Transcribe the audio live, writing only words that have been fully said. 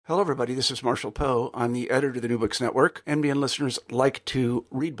Hello, everybody. This is Marshall Poe. I'm the editor of the New Books Network. NBN listeners like to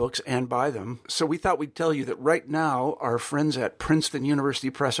read books and buy them. So we thought we'd tell you that right now, our friends at Princeton University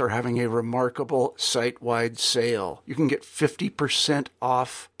Press are having a remarkable site-wide sale. You can get 50%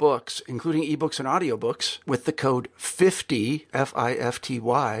 off books, including ebooks and audiobooks, with the code 50,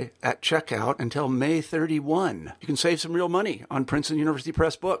 F-I-F-T-Y, at checkout until May 31. You can save some real money on Princeton University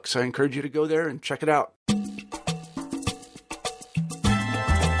Press books. I encourage you to go there and check it out.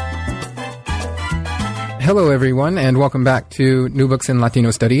 Hello, everyone, and welcome back to New Books in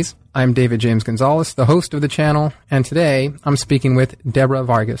Latino Studies. I'm David James Gonzalez, the host of the channel, and today I'm speaking with Deborah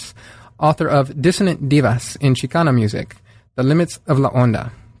Vargas, author of Dissonant Divas in Chicana Music, The Limits of La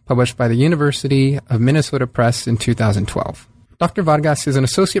Onda, published by the University of Minnesota Press in 2012. Dr. Vargas is an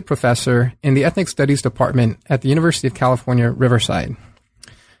associate professor in the Ethnic Studies Department at the University of California, Riverside.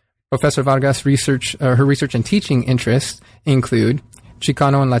 Professor Vargas' her research and teaching interests include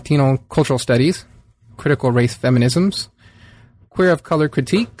Chicano and Latino cultural studies, critical race feminisms, queer of color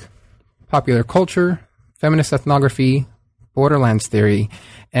critique, popular culture, feminist ethnography, borderlands theory,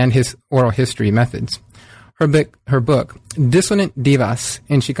 and his oral history methods. Her book, Dissonant Divas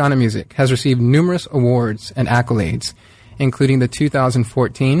in Chicana Music, has received numerous awards and accolades, including the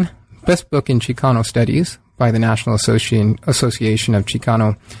 2014 Best Book in Chicano Studies by the National Association of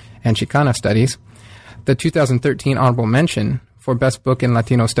Chicano and Chicana Studies, the 2013 Honorable Mention for Best Book in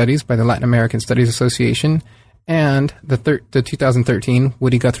Latino Studies by the Latin American Studies Association, and the 2013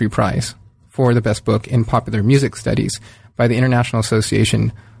 Woody Guthrie Prize for the Best Book in Popular Music Studies by the International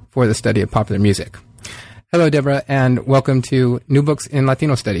Association for the Study of Popular Music. Hello, Deborah, and welcome to New Books in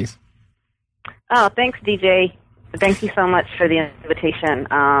Latino Studies. Oh, thanks, DJ. Thank you so much for the invitation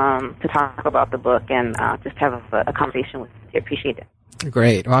to talk about the book and just have a conversation with you. Appreciate it.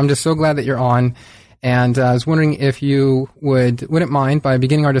 Great. Well, I'm just so glad that you're on. And I was wondering if you wouldn't mind by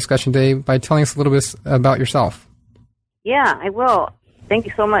beginning our discussion today by telling us a little bit about yourself. Yeah, I will. Thank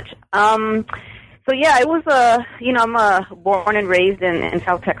you so much. I was I'm born and raised in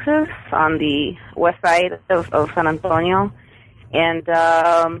South Texas on the west side of San Antonio, and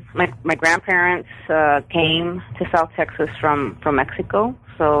my grandparents came to South Texas from Mexico.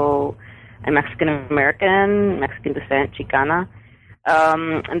 So I'm Mexican American, Mexican descent, Chicana.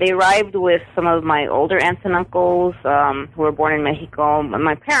 And they arrived with some of my older aunts and uncles who were born in Mexico. And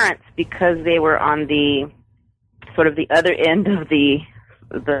my parents, because they were on the sort of the other end of the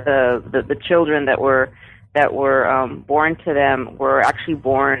children that were born to them, were actually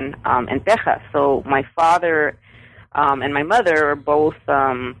born in Texas. So my father and my mother are both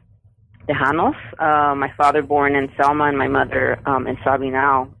Tejanos. My father born in Selma, and my mother in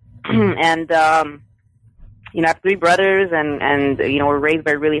Sabinao. And I have three brothers, and we're raised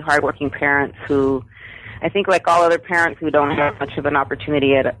by really hardworking parents who, I think like all other parents who don't have much of an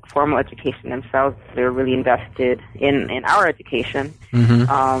opportunity at a formal education themselves, they're really invested in our education.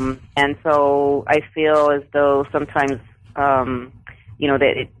 Mm-hmm. And so I feel as though sometimes,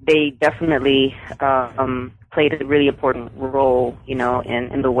 that they definitely played a really important role,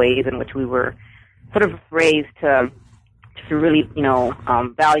 in the ways in which we were sort of raised to really,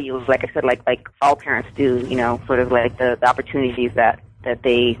 value, like I said, like all parents do, sort of like the opportunities that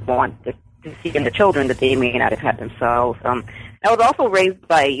they want to see in the children that they may not have had themselves. I was also raised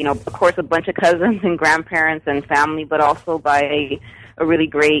by, of course, a bunch of cousins and grandparents and family, but also by a really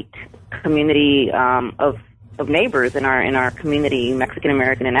great community of neighbors in our community, Mexican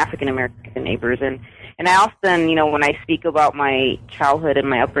American and African American neighbors. And I often, when I speak about my childhood and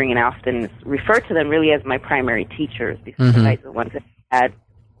my upbringing, I often refer to them really as my primary teachers, because they're the ones that I had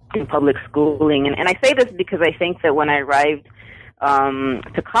in public schooling. And I say this because I think that when I arrived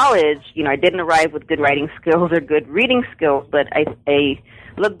to college, I didn't arrive with good writing skills or good reading skills, but I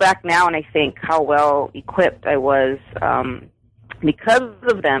look back now and I think how well equipped I was because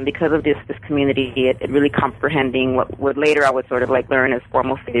of them, because of this community, it really comprehending what later I would sort of like learn as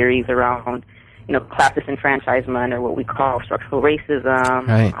formal theories around class disenfranchisement, or what we call structural racism,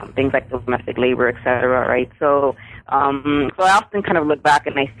 right. Things like domestic labor, et cetera, right? So I often kind of look back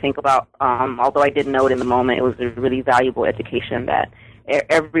and I think about, although I didn't know it in the moment, it was a really valuable education that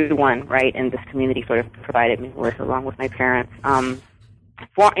everyone, right, in this community sort of provided me with, along with my parents.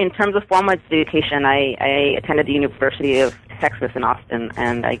 In terms of formal education, I attended the University of Texas in Austin,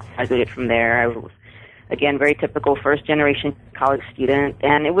 and I graduated from there. I was, again, very typical first-generation college student,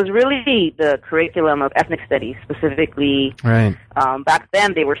 and it was really the curriculum of ethnic studies, specifically. Right. Back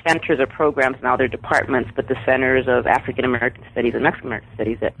then, they were centers or programs, now they're departments, but the centers of African American studies and Mexican American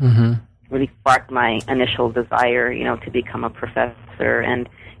studies that really sparked my initial desire, to become a professor. And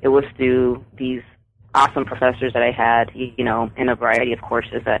it was through these awesome professors that I had, you know, in a variety of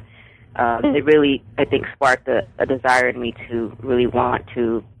courses that they really, I think, sparked a desire in me to really want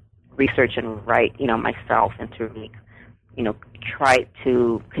to research and write, you know, myself, and to really, you know, try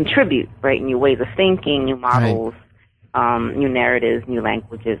to contribute, right, new ways of thinking, new models, new narratives, new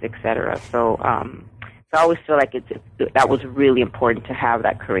languages, etc. So I always feel like that was really important to have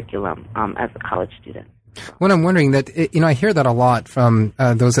that curriculum as a college student. Well, I'm wondering that, I hear that a lot from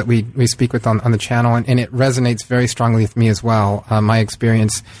those that we speak with on the channel, and it resonates very strongly with me as well. My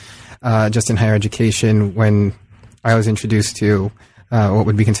experience just in higher education, when I was introduced to what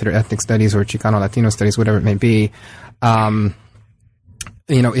would be considered ethnic studies or Chicano Latino studies, whatever it may be, in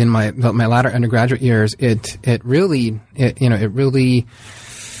my latter undergraduate years, it really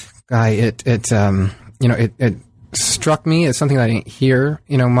struck me as something that I didn't hear,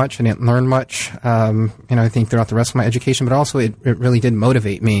 much. I didn't learn much, I think throughout the rest of my education, but also it really did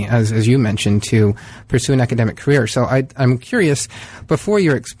motivate me, as you mentioned, to pursue an academic career. So I'm curious, before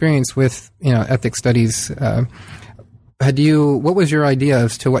your experience with, ethnic studies, what was your idea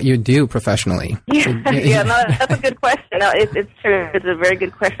as to what you do professionally? Yeah, no, that's a good question. No, it's true. It's a very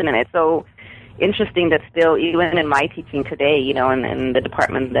good question, and it's so interesting that still, even in my teaching today, in the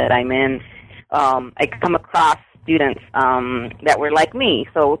department that I'm in, I come across students that were like me.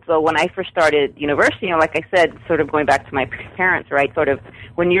 So when I first started university, like I said, sort of going back to my parents, right? Sort of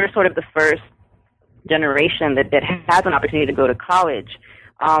when you're sort of the first generation that has an opportunity to go to college,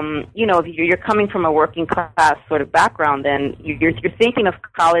 if you're coming from a working class sort of background, then you're thinking of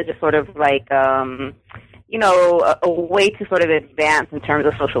college as sort of like a way to sort of advance in terms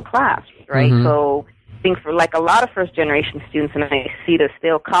of social class, right? Mm-hmm. So I think for like a lot of first-generation students, and I see this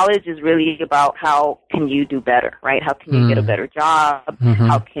still, college is really about how can you do better, right? How can you get a better job? Mm-hmm.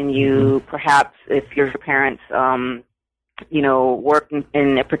 How can you, perhaps, if your parents, work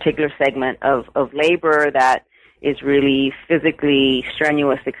in a particular segment of labor that is really physically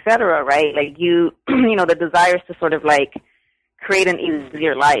strenuous, et cetera, right? Like the desires to sort of like create an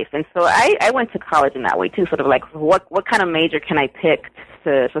easier life. And so I went to college in that way too, sort of like what kind of major can I pick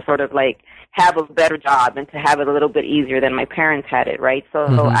to sort of like have a better job and to have it a little bit easier than my parents had it, right? So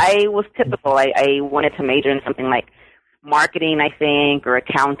I was typical. I wanted to major in something like marketing, I think, or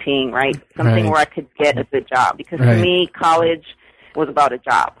accounting, right? Something where I could get a good job, because to me, college was about a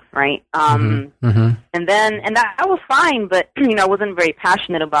job, right? And that was fine, but I wasn't very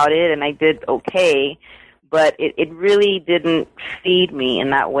passionate about it, and I did okay, but it really didn't feed me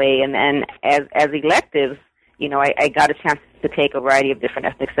in that way. And as electives, I got a chance to take a variety of different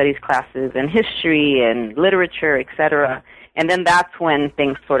ethnic studies classes and history and literature, et cetera. And then that's when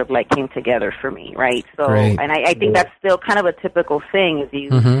things sort of like came together for me, right? So, and I think that's still kind of a typical thing, is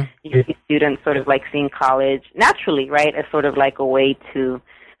you see students sort of like seeing college naturally, right, as sort of like a way to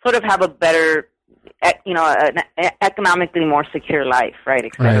sort of have a better, an economically more secure life, right,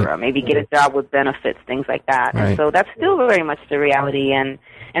 et cetera. Maybe get a job with benefits, things like that. And so that's still very much the reality. And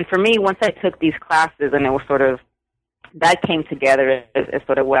for me, once I took these classes, and it was sort of, that came together as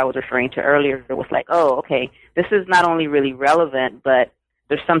sort of what I was referring to earlier. It was like, oh, okay, this is not only really relevant, but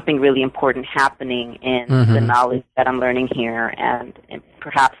there's something really important happening in the knowledge that I'm learning here, and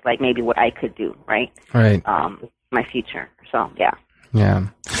perhaps like maybe what I could do, right? My future. So, yeah. Yeah.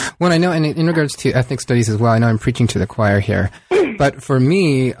 Well, I know in regards to ethnic studies as well, I know I'm preaching to the choir here, but for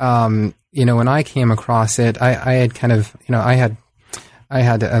me, when I came across it, I had kind of, I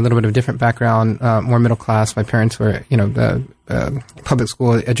had a little bit of a different background, more middle class. My parents were, the public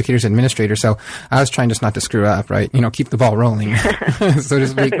school educators, administrators. So I was trying just not to screw up, right? Keep the ball rolling, so to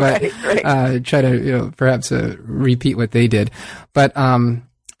speak, but try to, perhaps repeat what they did. But,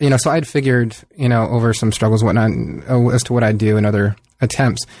 so I'd figured, over some struggles, whatnot, as to what I'd do in other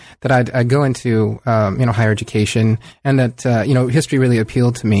attempts, that I'd go into, higher education, and that, history really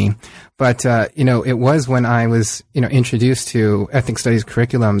appealed to me. But, it was when I was, introduced to ethnic studies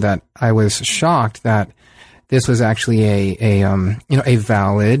curriculum that I was shocked that this was actually a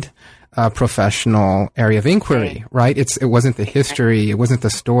valid, professional area of inquiry, right? It wasn't the history, it wasn't the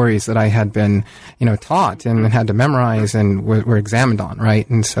stories that I had been, taught and had to memorize and were examined on, right?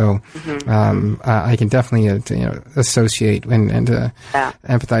 And so, I can definitely, associate and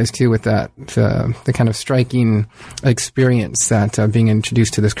empathize too with that, the kind of striking experience that being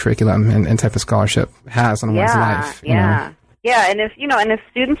introduced to this curriculum and type of scholarship has on one's life. Yeah, and if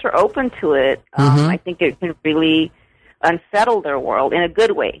students are open to it, I think it can really unsettle their world in a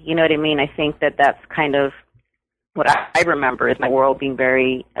good way. You know what I mean? I think that's kind of what I remember, is my world being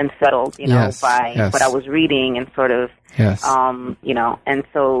very unsettled, by what I was reading, and sort of, and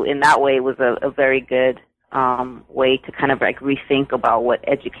so in that way it was a very good way to kind of like rethink about what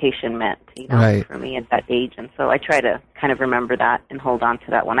education meant, right. for me at that age. And so I try to kind of remember that and hold on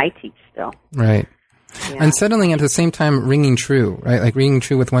to that when I teach still. Right. Yeah. And settling at the same time ringing true, right? Like ringing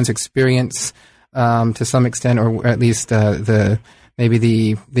true with one's experience to some extent, or at least the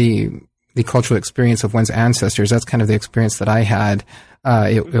cultural experience of one's ancestors. That's kind of the experience that I had.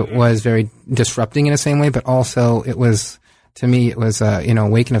 It was very disrupting in the same way, but also it was, to me, it was,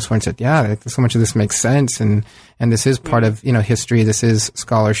 awakening of sorts that, yeah, so much of this makes sense. And this is part of, history. This is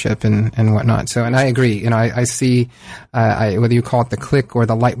scholarship and whatnot. So, and I agree, I see, whether you call it the click or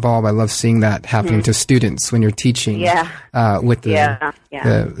the light bulb, I love seeing that happening to students when you're teaching, with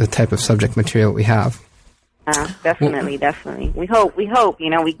the type of subject material we have. Definitely. We hope, we can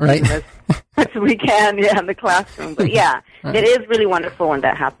right. do as much as we can, in the classroom. But it is really wonderful when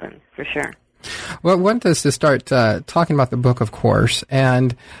that happens, for sure. Well, I want us to start talking about the book, of course,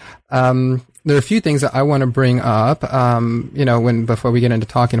 and there are a few things that I want to bring up, before we get into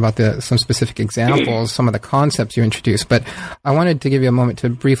talking about some specific examples, some of the concepts you introduced. But I wanted to give you a moment to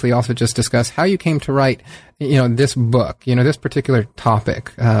briefly also just discuss how you came to write, this book, this particular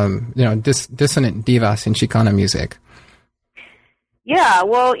topic, dissonant divas in Chicana music. Yeah,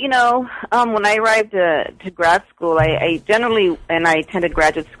 well, when I arrived to grad school, I generally, and I attended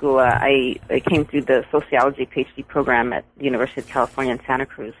graduate school, I came through the sociology PhD program at the University of California in Santa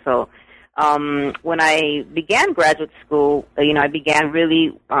Cruz. So when I began graduate school, I began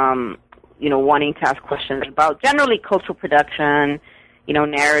really, wanting to ask questions about generally cultural production,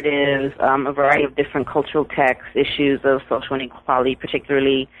 narratives, a variety of different cultural texts, issues of social inequality,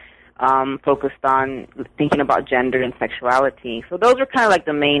 particularly focused on thinking about gender and sexuality. So those were kind of like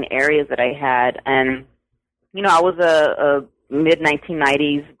the main areas that I had. And, I was a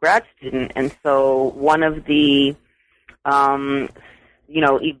mid-1990s grad student, and so one of the,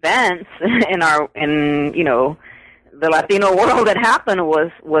 events in the Latino world that happened was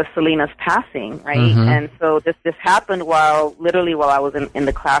Selena's passing, right? Mm-hmm. And so this happened while I was in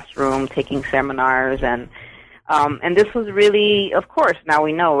the classroom taking seminars, and this was really, of course, now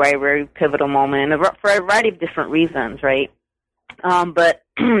we know, right, a very pivotal moment, and for a variety of different reasons, right? But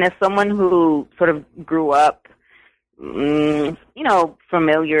as someone who sort of grew up,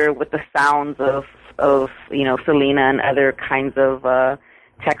 familiar with the sounds of Selena and other kinds of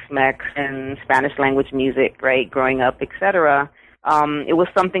Tex-Mex and Spanish language music, right, growing up, etc., it was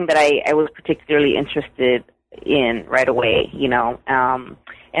something that I was particularly interested in right away,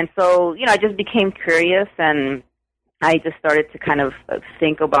 and so, I just became curious, and I just started to kind of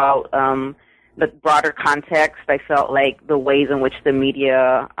think about the broader context. I felt like the ways in which the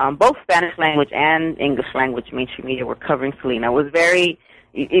media, both Spanish language and English language mainstream media, were covering Selena was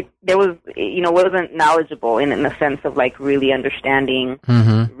wasn't knowledgeable in the sense of like really understanding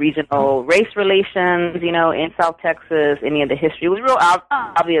regional race relations, in South Texas, any of the history. It was real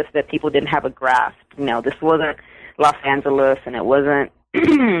obvious that people didn't have a grasp. This wasn't Los Angeles, and it wasn't,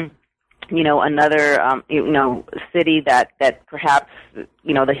 another, city that perhaps,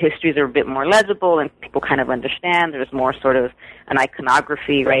 the histories are a bit more legible and people kind of understand. There's more sort of an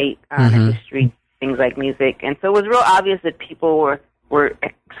iconography, right, in history, things like music. And so it was real obvious that people were sort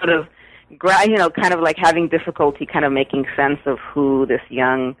of, kind of like having difficulty kind of making sense of who this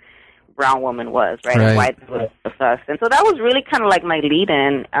young brown woman was, right? And why it was with us. And so that was really kind of like my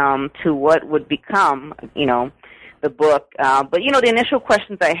lead-in to what would become, the book. But, the initial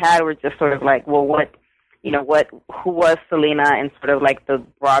questions I had were just sort of like, well, who was Selena in sort of like the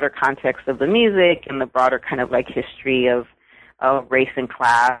broader context of the music and the broader kind of like history of race and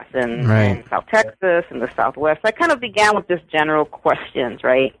class in South Texas and the Southwest. I kind of began with just general questions,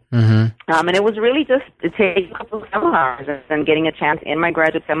 right? And it was really just to take a couple of seminars and getting a chance in my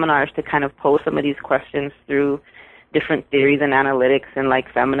graduate seminars to kind of pose some of these questions through different theories and analytics and like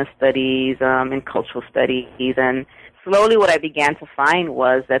feminist studies and cultural studies. And slowly what I began to find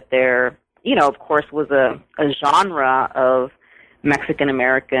was that there, of course, was a genre of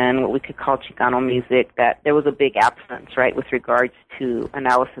Mexican-American, what we could call Chicano music, that there was a big absence, right, with regards to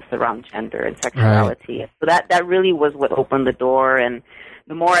analysis around gender and sexuality. Right. So that really was what opened the door, and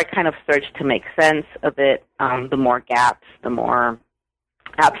the more I kind of searched to make sense of it, the more gaps, the more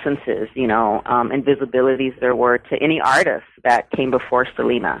absences, invisibilities there were to any artist that came before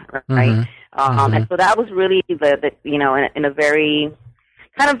Selena, right? And so that was really the in a very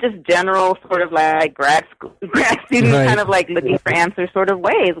kind of just general sort of like grad student kind of like looking for answers sort of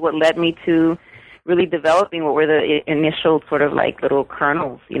ways, what led me to really developing what were the initial sort of like little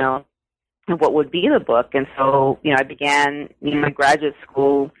kernels, of what would be the book. And so, I began my graduate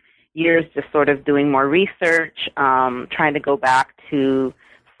school years just sort of doing more research, trying to go back to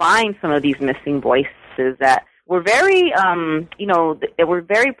find some of these missing voices practices that were very, that were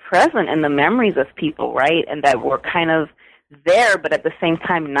very present in the memories of people, right? And that were kind of there, but at the same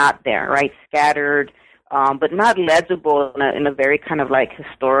time not there, right? Scattered, but not legible in a very kind of like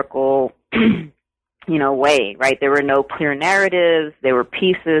historical, way, right? There were no clear narratives. There were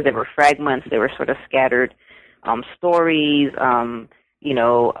pieces. There were fragments. There were sort of scattered stories,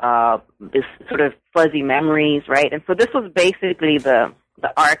 this sort of fuzzy memories, right? And so this was basically the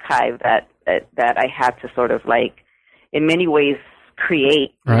archive that I had to sort of like, in many ways,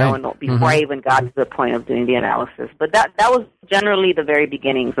 create, before I even got to the point of doing the analysis. But that was generally the very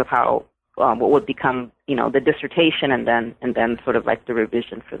beginnings of how what would become, the dissertation and then sort of like the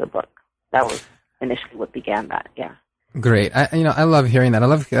revision for the book. That was initially what began that. Yeah. Great. I love hearing that. I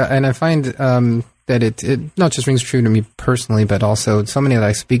love, and I find that it not just rings true to me personally, but also so many that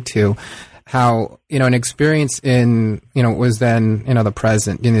I speak to, how, an experience in, was then, the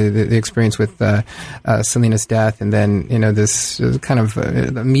present, the experience with Selena's death, and then, this kind of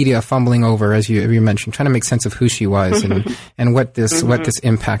the media fumbling over, as you mentioned, trying to make sense of who she was and what this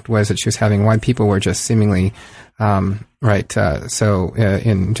impact was that she was having, why people were just seemingly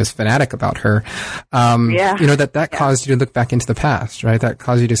just fanatic about her. That caused you to look back into the past, right? That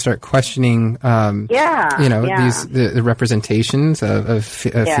caused you to start questioning, the representations of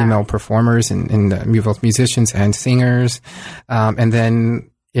female performers and both musicians and singers. And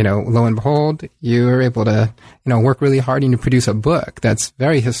then, lo and behold, you were able to, work really hard and you produce a book that's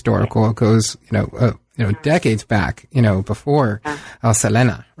very historical. It goes, decades back, before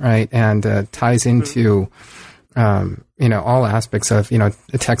Selena, right? And ties into, all aspects of,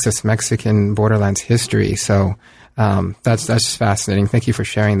 the Texas-Mexican borderlands history. So, that's just fascinating. Thank you for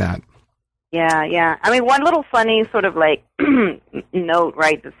sharing that. Yeah. I mean, one little funny sort of like note,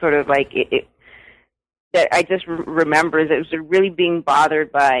 right, that sort of like that I just remember is it was really being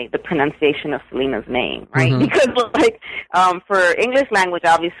bothered by the pronunciation of Selena's name, right? Mm-hmm. Because like, for English language,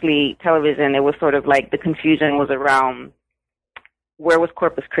 obviously television, it was sort of like the confusion was around where was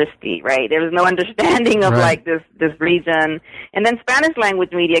Corpus Christi, right? There was no understanding of like this region. And then Spanish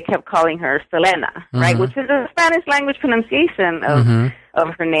language media kept calling her Selena, right? Which is a Spanish language pronunciation of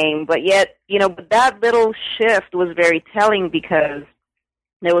her name. But yet, but that little shift was very telling because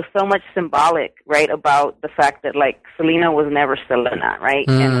there was so much symbolic, right, about the fact that like Selena was never Selena, right?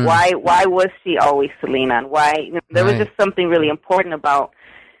 And why was she always Selena? And why, there was just something really important about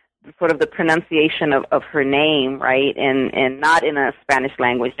sort of the pronunciation of her name, right, and not in a Spanish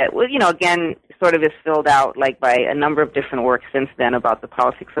language that, again, sort of is filled out like by a number of different works since then about the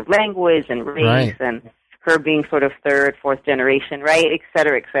politics of language and race and her being sort of third, fourth generation, right, et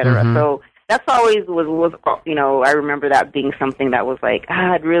cetera, et cetera. So that's always was I remember that being something that was like,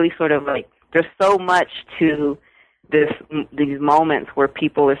 it really sort of like, there's so much to these moments where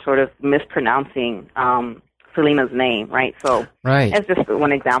people are sort of mispronouncing Selena's name, right? So that's just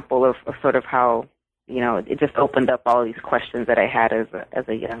one example of sort of how, it just opened up all these questions that I had as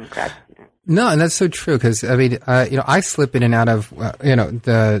a young grad student. No, and that's so true because, I mean, I slip in and out of,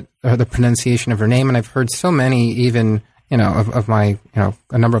 the pronunciation of her name, and I've heard so many even, of my,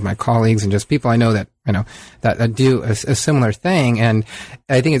 a number of my colleagues and just people I know that, that do a similar thing. And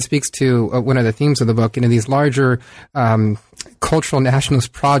I think it speaks to one of the themes of the book, these larger, cultural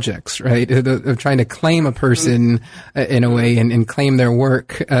nationalist projects, right? Of trying to claim a person in a way and claim their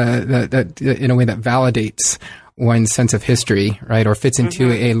work, that in a way that validates one's sense of history, right? Or fits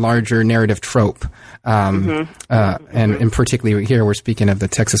into a larger narrative trope. And particularly here, we're speaking of the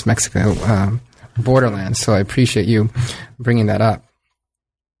Texas-Mexico, borderlands. So I appreciate you bringing that up.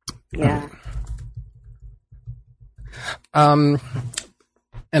 Yeah. And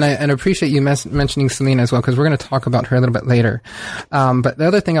I appreciate you mentioning Selena as well, because we're going to talk about her a little bit later. But the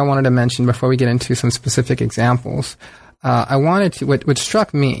other thing I wanted to mention before we get into some specific examples, I wanted to, what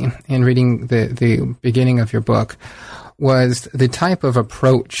struck me in reading the beginning of your book was the type of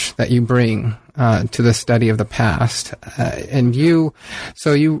approach that you bring to the study of the past. And you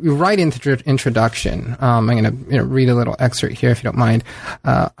write in the introduction, I'm going to read a little excerpt here if you don't mind.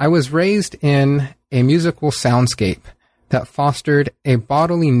 I was raised in a musical soundscape that fostered a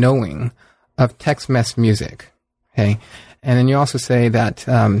bodily knowing of Tex-Mex music. Okay. And then you also say that,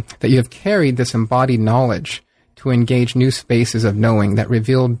 that you have carried this embodied knowledge to engage new spaces of knowing that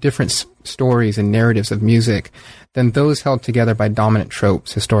reveal different stories and narratives of music than those held together by dominant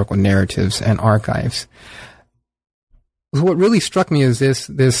tropes, historical narratives, and archives. What really struck me is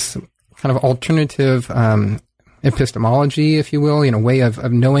this kind of alternative, epistemology, if you will, way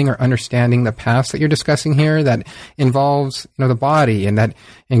of knowing or understanding the past that you're discussing here that involves, the body and that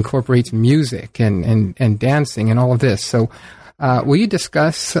incorporates music and dancing and all of this. So, Will you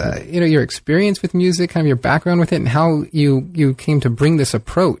discuss, your experience with music, kind of your background with it, and how you came to bring this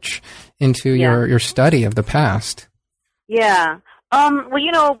approach into your study of the past? Yeah.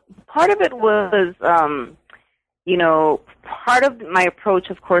 Well, part of it was, part of my approach,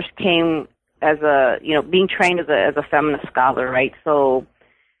 of course, came as being trained as a feminist scholar, right? So,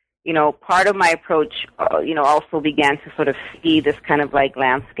 part of my approach, also began to sort of see this kind of like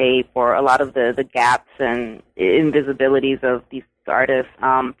landscape or a lot of the gaps and invisibilities of these artists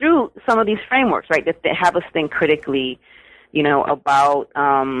through some of these frameworks, right, that they have us think critically, about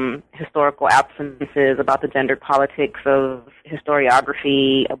historical absences, about the gendered politics of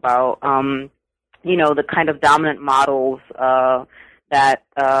historiography, about, the kind of dominant models that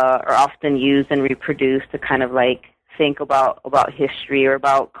are often used and reproduced to kind of like think about history or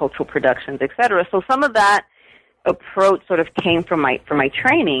about cultural productions, et cetera. So some of that approach sort of came from my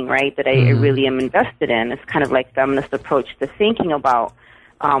training, right, that I really am invested in. It's kind of like feminist approach to thinking about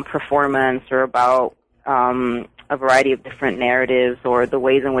performance or about a variety of different narratives or the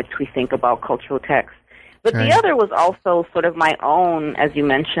ways in which we think about cultural texts. But the other was also sort of my own, as you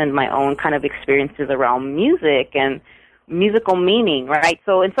mentioned, my own kind of experiences around music and musical meaning, right?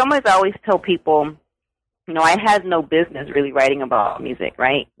 So in some ways I always tell people, I had no business really writing about music,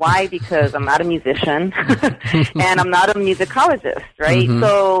 right? Why? Because I'm not a musician and I'm not a musicologist, right? Mm-hmm.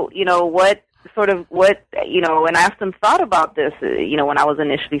 So, and I often thought about this, when I was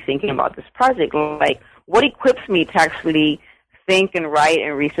initially thinking about this project, like what equips me to actually think and write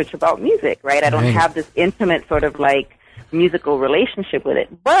and research about music, right? I don't have this intimate sort of like musical relationship with it.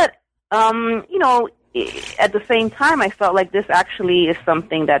 But, at the same time, I felt like this actually is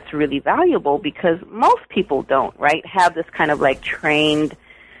something that's really valuable because most people don't, right, have this kind of like trained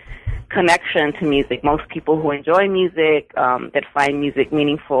connection to music. Most people who enjoy music, that find music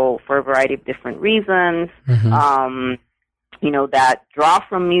meaningful for a variety of different reasons, that draw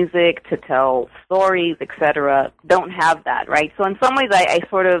from music to tell stories, etc., don't have that, right? So in some ways, I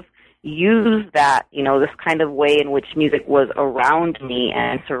sort of use that, this kind of way in which music was around me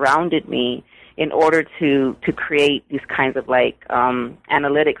and surrounded me in order to create these kinds of like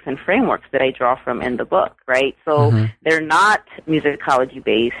analytics and frameworks that I draw from in the book, right? So they're not musicology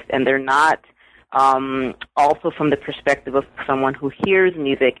based, and they're not also from the perspective of someone who hears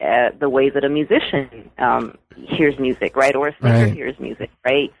music the way that a musician hears music, right, or a singer hears music,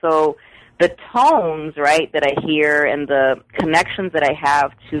 right? So the tones, right, that I hear and the connections that I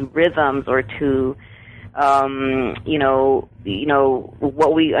have to rhythms or to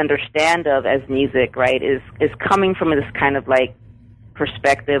what we understand of as music, right, is coming from this kind of like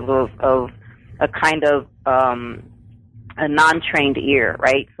perspective of a kind of a non-trained ear,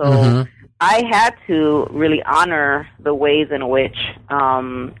 right? So I had to really honor the ways in which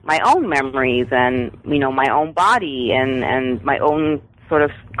my own memories and, my own body and my own sort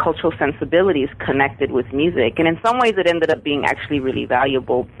of cultural sensibilities connected with music. And in some ways it ended up being actually really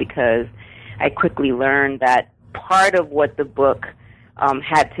valuable because I quickly learned that part of what the book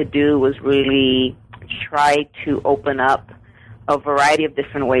had to do was really try to open up a variety of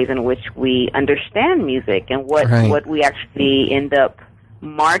different ways in which we understand music and what we actually end up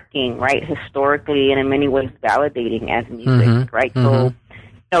marking, right, historically and in many ways validating as music, right? So,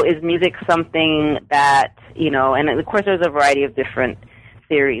 is music something that, and of course there's a variety of different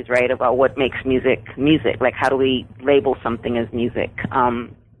theories, right, about what makes music, like how do we label something as music?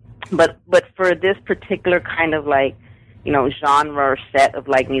 But for this particular kind of like, genre or set of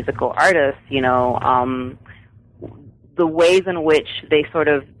like musical artists, the ways in which they sort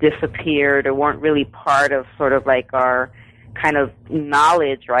of disappeared or weren't really part of sort of like our kind of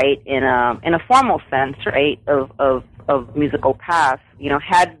knowledge, right, in a formal sense, right, of musical past,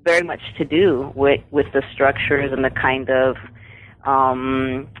 had very much to do with the structures and the kind of,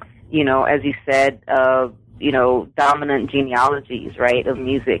 as you said, dominant genealogies, right, of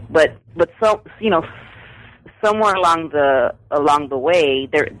music. But so, somewhere along the way,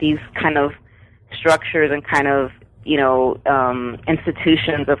 these kind of structures and kind of,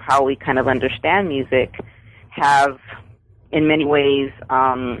 institutions of how we kind of understand music have, in many ways,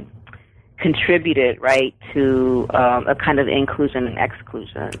 contributed, right, to a kind of inclusion and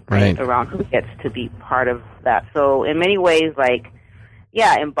exclusion, right, around who gets to be part of that. So in many ways, like,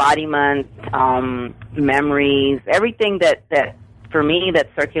 embodiment, memories, everything that for me that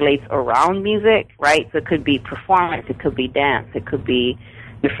circulates around music, right? So it could be performance, it could be dance, it could be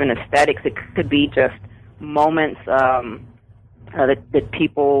different aesthetics, it could be just moments that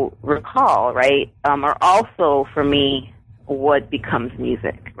people recall, right? Are also for me what becomes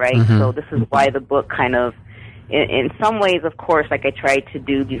music, right? So this is why the book kind of, in some ways, of course, like I try to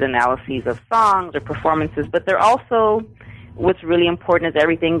do these analyses of songs or performances, but they're also what's really important is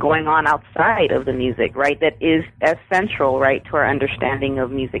everything going on outside of the music, right? That is as central, right, to our understanding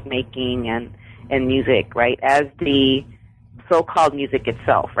of music making and music, right, as the so-called music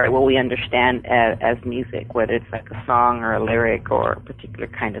itself, right, what we understand as music, whether it's like a song or a lyric or a particular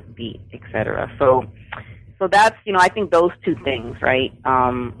kind of beat, etc. So that's, I think those two things, right,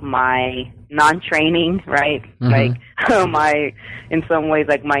 my non-training, right, like in some ways,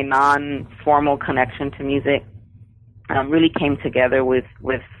 like my non-formal connection to music really came together with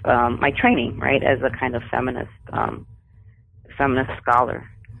my training, right, as a kind of feminist scholar.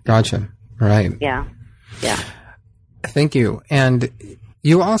 Gotcha. Right. Yeah. Thank you. And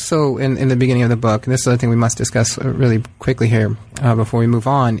you also, in the beginning of the book, and this is the thing we must discuss really quickly here before we move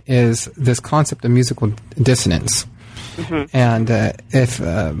on, is this concept of musical dissonance. And if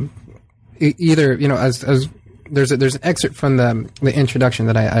either, as there's an excerpt from the introduction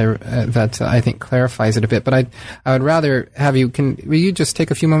that I think clarifies it a bit, but I would rather have you, will you just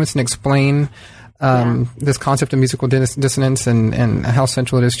take a few moments and explain this concept of musical dissonance and how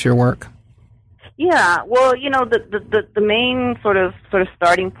central it is to your work? Yeah, well, the main sort of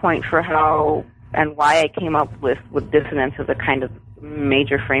starting point for how and why I came up with dissonance as a kind of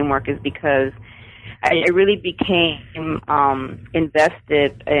major framework is because I really became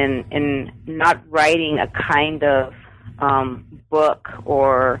invested in not writing a kind of book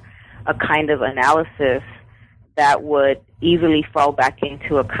or a kind of analysis that would easily fall back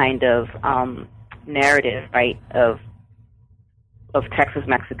into a kind of narrative, right, of Texas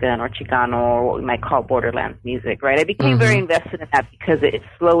Mexican or Chicano or what we might call borderlands music, right? I became very invested in that because it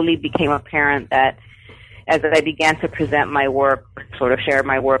slowly became apparent that as I began to present my work, sort of share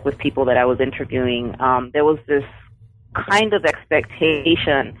my work with people that I was interviewing, there was this kind of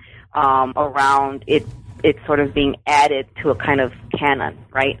expectation around it sort of being added to a kind of canon,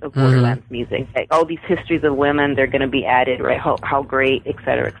 right, of borderlands music. Like, all these histories of women, they're going to be added, right, how great, et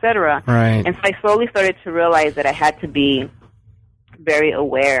cetera, et cetera. Right. And so I slowly started to realize that I had to be very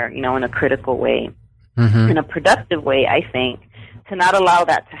aware, in a critical way, in a productive way, I think, to not allow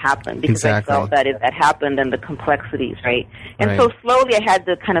that to happen, because I felt that if that happened, then the complexities, right? And so slowly I had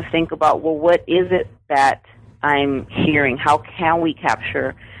to kind of think about, well, what is it that I'm hearing? How can we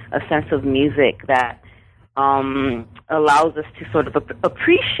capture a sense of music that allows us to sort of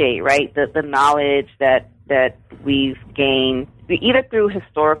appreciate, right, the knowledge that we've gained, either through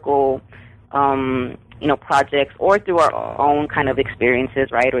historical projects or through our own kind of experiences,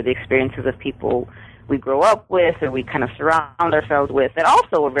 right, or the experiences of people we grow up with or we kind of surround ourselves with that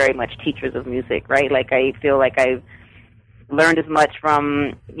also are very much teachers of music, right? Like, I feel like I've learned as much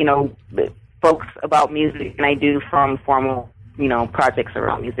from, folks about music than I do from formal, projects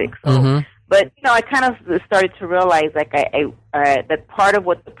around music. So, but, I kind of started to realize, like, that part of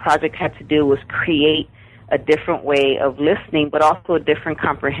what the project had to do was create a different way of listening, but also a different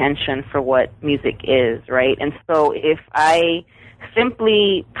comprehension for what music is, right? And so if I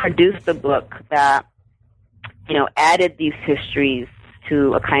simply produced a book that, added these histories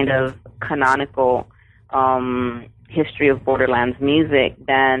to a kind of canonical history of borderlands music,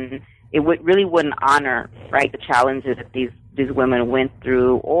 then it really wouldn't honor, right, the challenges that these women went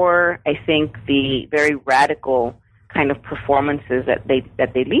through, or I think the very radical kind of performances that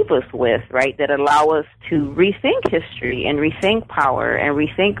they leave us with, right, that allow us to rethink history and rethink power and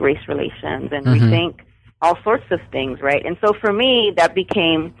rethink race relations and rethink all sorts of things, right? And so for me, that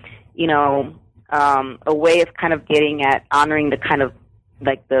became, a way of kind of getting at honoring the kind of,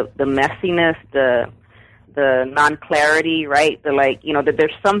 like, the messiness, the non-clarity, right? That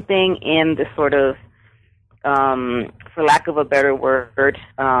there's something in this sort of, for lack of a better word,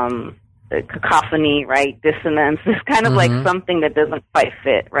 cacophony, right, dissonance, is kind of like something that doesn't quite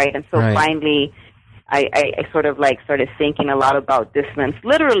fit, right? And so finally, I sort of like started thinking a lot about dissonance,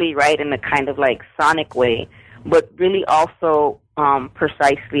 literally, right, in a kind of like sonic way, but really also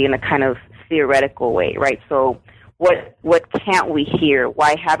precisely in a kind of theoretical way, right? So what can't we hear?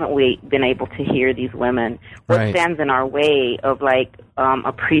 Why haven't we been able to hear these women? What stands in our way of like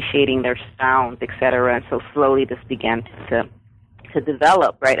appreciating their sounds, et cetera? And so slowly this began to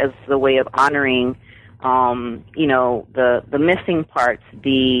develop, right, as a way of honoring, the missing parts,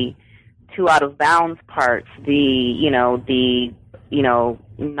 the too out of bounds parts, the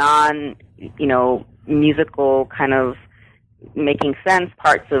non, musical kind of making sense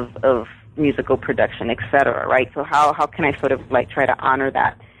parts of musical production, et cetera, right? So how can I sort of like try to honor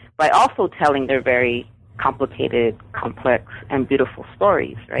that by also telling their very complicated, complex, and beautiful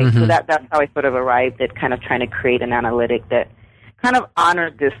stories, right? So that's how I sort of arrived at kind of trying to create an analytic that kind of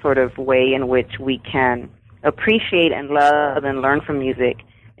honored this sort of way in which we can appreciate and love and learn from music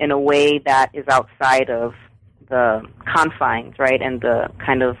in a way that is outside of the confines, right, and the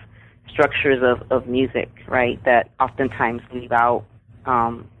kind of structures of music, right, that oftentimes leave out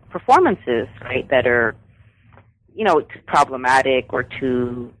performances, right, that are, you know, too problematic or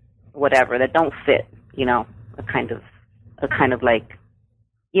too whatever, that don't fit, you know, a kind of like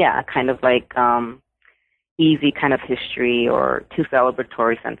easy kind of history or too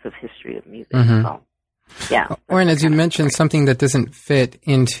celebratory sense of history of music. Mm-hmm. So, yeah. Or, and as you mentioned, something that doesn't fit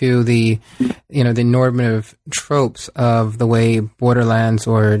into the, you know, the normative tropes of the way Borderlands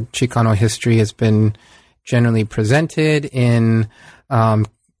or Chicano history has been generally presented in,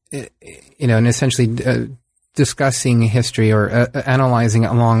 you know, and essentially discussing history or analyzing it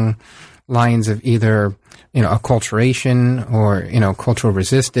along lines of either, you know, acculturation or, you know, cultural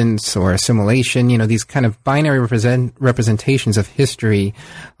resistance or assimilation. You know, these kind of binary representations of history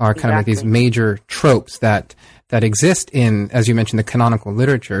are kind of like these major tropes that exist in, as you mentioned, the canonical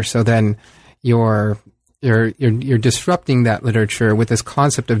literature. So then you're disrupting that literature with this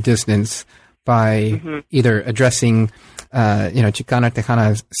concept of dissonance by either addressing you know, Chicana,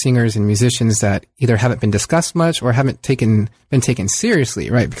 Tejana singers and musicians that either haven't been discussed much or haven't been taken seriously,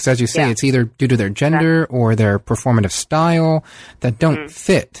 right? Because as you say, it's either due to their gender or their performative style that don't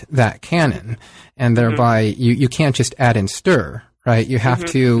fit that canon. And thereby you can't just add and stir, right? You have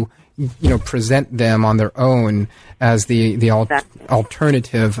to, you know, present them on their own as the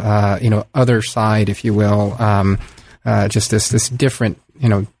alternative, you know, other side, if you will, just this different, you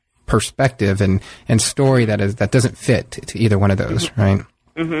know, perspective and story that doesn't fit to either one of those, right?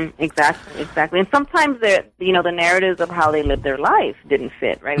 Exactly. And sometimes the narratives of how they lived their life didn't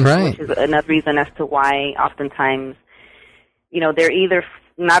fit, right? Which is another reason as to why oftentimes, you know, they're either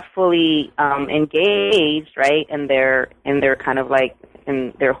not fully engaged, right, in their kind of like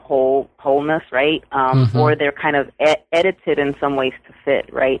in their wholeness, right, or they're kind of edited in some ways to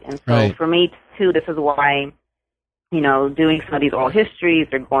fit, right? And so for me too, this is why, you know, doing some of these oral histories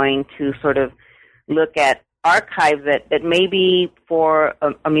are going to sort of look at archives that maybe for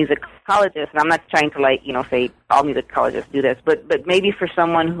a musicologist, and I'm not trying to, like, you know, say all musicologists do this, but maybe for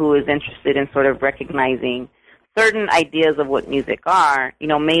someone who is interested in sort of recognizing certain ideas of what music are, you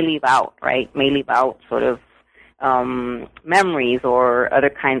know, may leave out sort of memories or other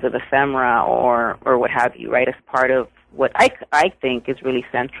kinds of ephemera or what have you, right, as part of what I think is really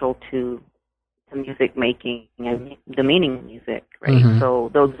central to music making and the meaning of music, right? So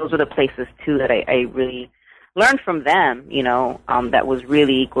those are the places too that I really learned from them, you know, that was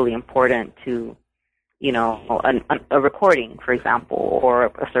really equally important to, you know, a recording, for example, or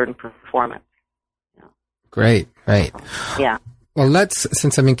a certain performance. You know. Great. Yeah. Well,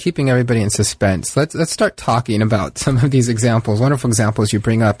 since I've been keeping everybody in suspense, let's start talking about some of these examples, wonderful examples you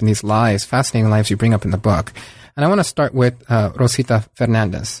bring up in these lives, fascinating lives you bring up in the book. And I want to start with Rosita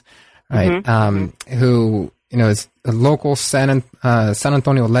Fernandez. Right, who, you know, is a local San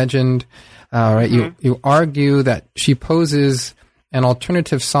Antonio legend. Right, you argue that she poses an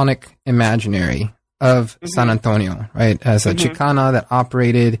alternative sonic imaginary of San Antonio, right, as a Chicana that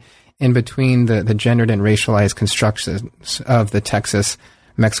operated in between the gendered and racialized constructions of the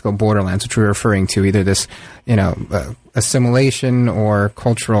Texas-Mexico borderlands, which we're referring to, either this, you know, assimilation or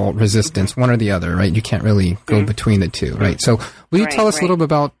cultural resistance, one or the other, right? You can't really go between the two, right? So will you tell us a little bit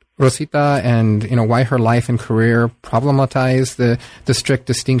about Rosita and, you know, why her life and career problematized the strict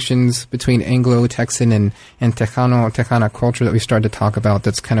distinctions between Anglo-Texan and Tejana culture that we started to talk about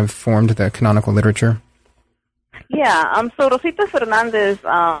that's kind of formed the canonical literature? Yeah, so Rosita Fernandez is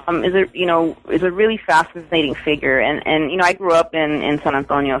a really fascinating figure, and you know, I grew up in San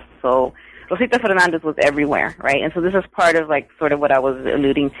Antonio, so Rosita Fernandez was everywhere, right? And so this is part of, like, sort of what I was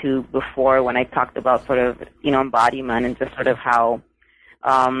alluding to before when I talked about sort of, you know, embodiment and just sort of how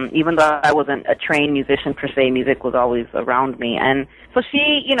even though I wasn't a trained musician per se, music was always around me. And so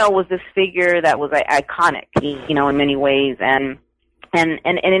she, you know, was this figure that was iconic, you know, in many ways. And in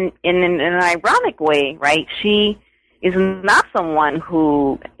an ironic way, right, she is not someone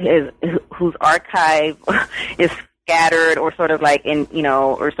whose archive is scattered or sort of like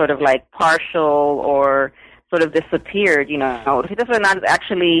or sort of like partial or sort of disappeared, you know. Rosita Fernandez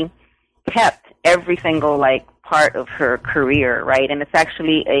actually kept every single, like, part of her career, right? And it's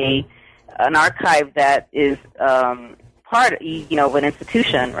actually an archive that is part, you know, of an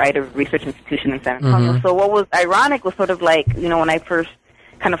institution, right, a research institution in San Antonio. So what was ironic was sort of like, you know, when I first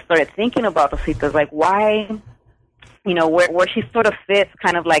kind of started thinking about Rosita, like, why, you know, where she sort of fits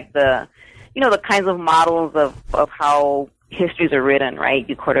kind of like the, you know, the kinds of models of how histories are written, right?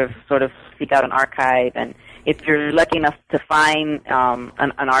 You sort of seek out an archive, and if you're lucky enough to find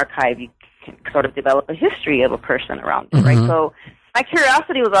an archive, you can sort of develop a history of a person around you, right? So my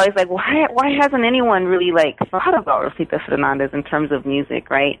curiosity was always like, why hasn't anyone really like thought about Rosita Fernandez in terms of music,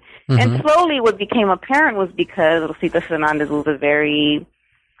 right? And slowly what became apparent was because Rosita Fernandez was a very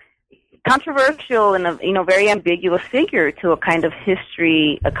controversial and a very ambiguous figure to a kind of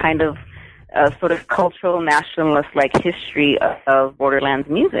history, a kind of sort of cultural nationalist like history of borderlands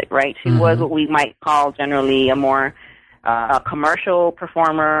music, right? She was what we might call generally a more commercial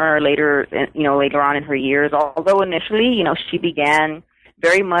performer later on in her years, although initially, she began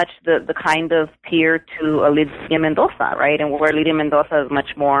very much the kind of peer to Lydia Mendoza, right? And where Lydia Mendoza is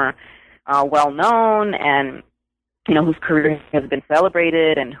much more well known and whose career has been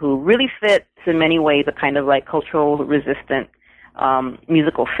celebrated and who really fits in many ways a kind of like cultural resistant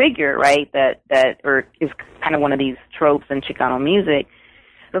musical figure, right? That or is kind of one of these tropes in Chicano music.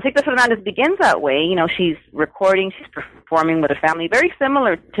 Rosita Fernandez begins that way. She's recording, she's performing with a family very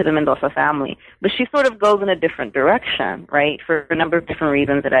similar to the Mendoza family, but she sort of goes in a different direction, right? For a number of different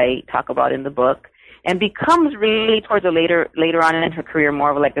reasons that I talk about in the book, and becomes really towards the later on in her career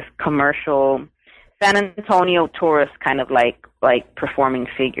more of like this commercial San Antonio tourist kind of like performing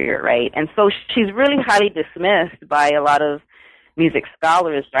figure, right? And so she's really highly dismissed by a lot of music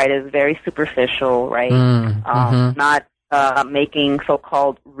scholars, right, as very superficial, right? Not making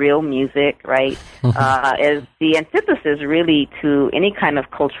so-called real music, right, is the antithesis really to any kind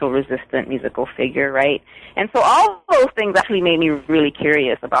of cultural resistant musical figure, right? And so all those things actually made me really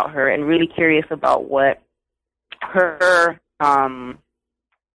curious about her and really curious about what her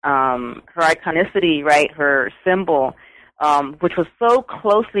iconicity, right, her symbol, which was so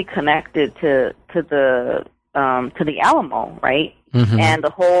closely connected to the Alamo, right, and the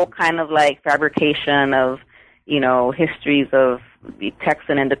whole kind of like fabrication of histories of the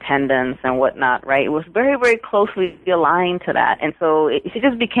Texan independence and whatnot, right? It was very, very closely aligned to that. And so it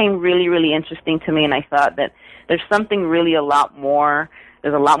just became really, really interesting to me, and I thought that there's something really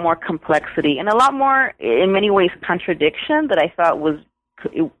there's a lot more complexity and a lot more, in many ways, contradiction that I thought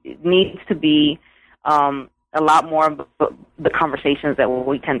it needs to be a lot more of the conversations that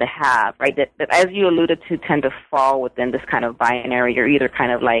we tend to have, right? That as you alluded to, tend to fall within this kind of binary. You're either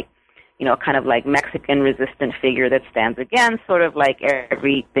kind of like Mexican resistant figure that stands against sort of like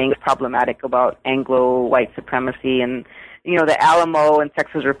everything problematic about Anglo white supremacy and, the Alamo and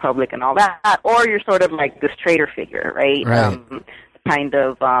Texas Republic and all that, or you're sort of like this traitor figure, right? Kind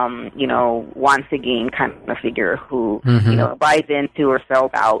of, Juan Seguin kind of figure who, buys into or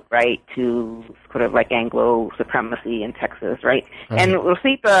sells out, right, to sort of like Anglo supremacy in Texas, right? And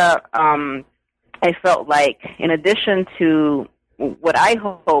Rosita, I felt like, in addition to what I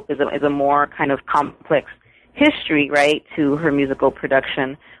hope is a more kind of complex history, right, to her musical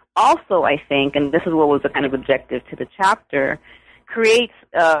production, also I think, and this is what was the kind of objective to the chapter, creates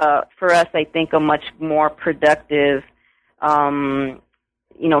for us, I think, a much more productive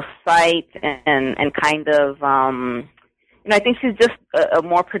site and kind of, I think she's just a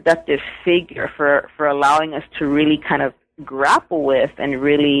more productive figure for allowing us to really kind of grapple with and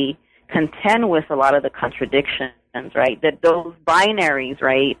really contend with a lot of the contradictions, right? That those binaries,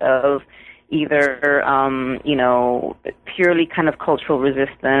 right, of either, purely kind of cultural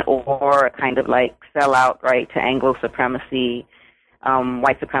resistant or a kind of like sellout, right, to Anglo supremacy,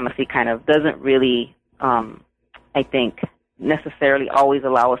 white supremacy kind of doesn't really, I think, necessarily always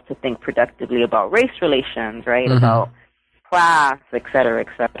allow us to think productively about race relations, right, about class, et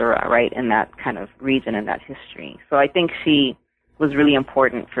cetera, right, in that kind of region, in that history. So I think she was really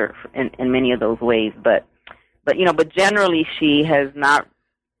important for in many of those ways, but generally she has not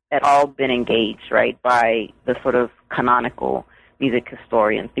at all been engaged, right, by the sort of canonical music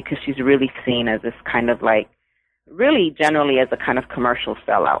historians, because she's really seen as this kind of like, really generally as a kind of commercial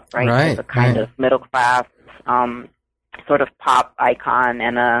sellout, right, as a kind of middle class, sort of pop icon,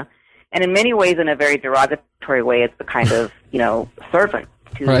 and in many ways in a very derogatory way, it's the kind of, servant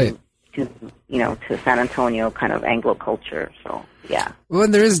to San Antonio kind of Anglo culture. So, yeah. Well,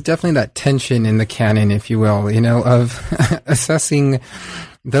 there is definitely that tension in the canon, if you will, of assessing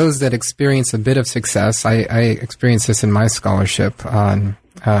those that experience a bit of success. I experienced this in my scholarship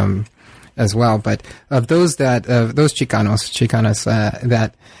as well, but of those Chicanas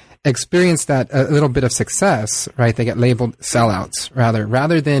that experience that a little bit of success, right? They get labeled sellouts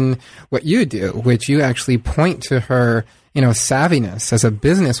rather than what you do, which you actually point to her, savviness as a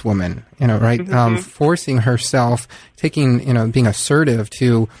businesswoman, right? Forcing herself, being assertive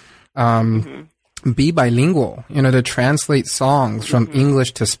to, be bilingual, to translate songs from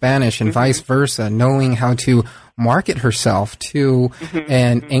English to Spanish and vice versa, knowing how to market herself to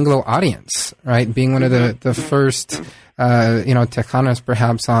an Anglo audience, right? Being one of the first, Tejanas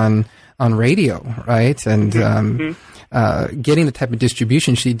perhaps on radio, right? And, getting the type of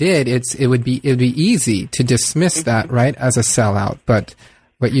distribution she did, it would be easy to dismiss that, right, as a sellout. But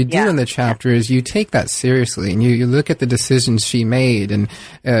what you do in the chapter is you take that seriously, and you look at the decisions she made and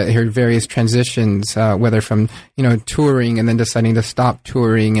her various transitions, whether from, touring and then deciding to stop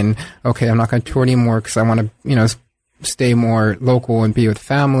touring and, okay, I'm not going to tour anymore because I want to, stay more local and be with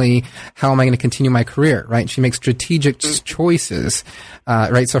family. How am I going to continue my career, right? She makes strategic choices,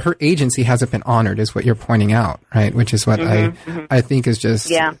 right? So her agency hasn't been honored, is what you're pointing out, right? Which is what I think is just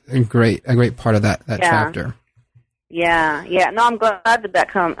a great part of that chapter. Yeah. No, I'm glad that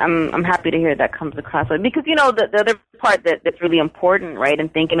comes. I'm happy to hear that comes across, because the other part that's really important, right, in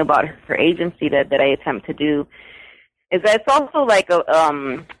thinking about her agency that I attempt to do, is that it's also like a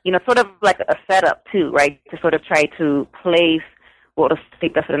sort of like a setup too, right, to sort of try to place what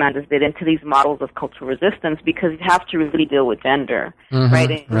Rosita Fernandez did into these models of cultural resistance, because you have to really deal with gender,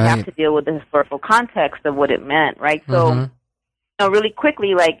 right, and you have to deal with the historical context of what it meant, right. So. Really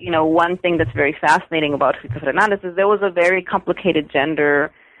quickly, one thing that's very fascinating about Rosita Fernandez is there was a very complicated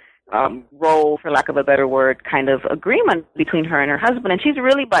gender role, for lack of a better word, kind of agreement between her and her husband. And she's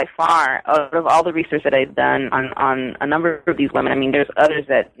really by far, out of all the research that I've done on a number of these women, I mean, there's others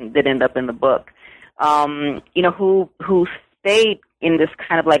that end up in the book, who stayed in this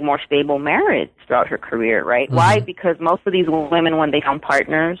kind of like more stable marriage throughout her career, right? Why? Because most of these women, when they found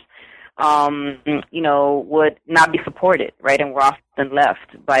partners, would not be supported, right, and were often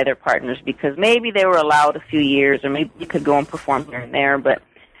left by their partners because maybe they were allowed a few years, or maybe they could go and perform here and there, but,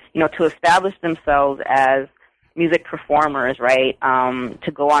 to establish themselves as music performers, right,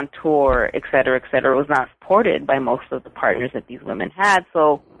 to go on tour, et cetera, was not supported by most of the partners that these women had.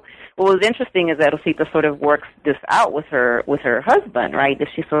 So what was interesting is that Rosita sort of works this out with her husband, right, that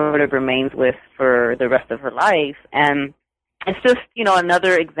she sort of remains with for the rest of her life. And it's just,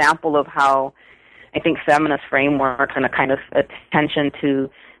 another example of how I think feminist framework and a kind of attention to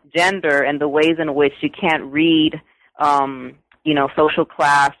gender and the ways in which you can't read, social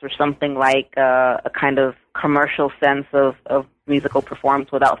class or something like a kind of commercial sense of musical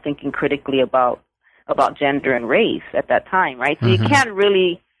performance without thinking critically about gender and race at that time, right? So you can't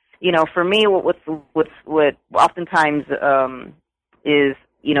really, for me, what oftentimes is,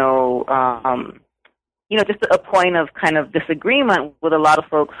 just a point of kind of disagreement with a lot of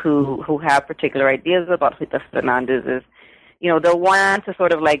folks who have particular ideas about Rosita Fernandez is, they'll want to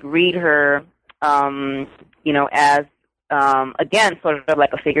sort of like read her, as, again, sort of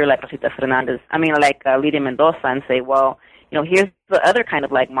like a figure like Rosita Fernandez, like Lydia Mendoza, and say, well, here's the other kind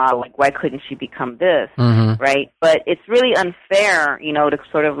of like model, like why couldn't she become this, right? But it's really unfair, to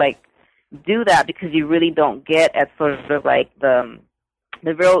sort of like do that, because you really don't get at sort of like the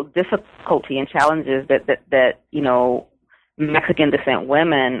real difficulty and challenges that Mexican descent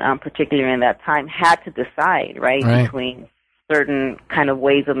women, particularly in that time, had to decide, right, between certain kind of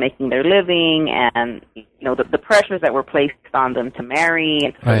ways of making their living and, the pressures that were placed on them to marry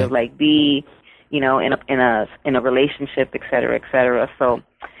and to sort of like be, in a relationship, et cetera, et cetera. So,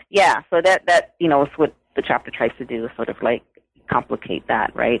 so that is what the chapter tries to do, is sort of like complicate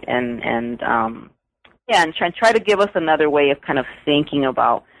that, right, and try to give us another way of kind of thinking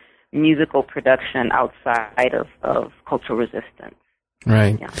about musical production outside of cultural resistance.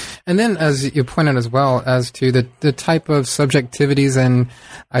 Right. Yeah. And then, as you pointed as well, as to the type of subjectivities and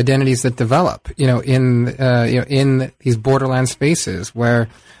identities that develop, in these borderland spaces where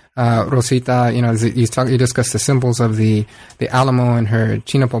Rosita, you discussed the symbols of the Alamo and her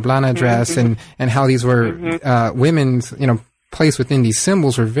China Poblana dress, and how these were women's, placed within these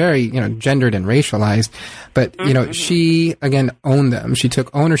symbols were very, gendered and racialized. But, she, again, owned them. She took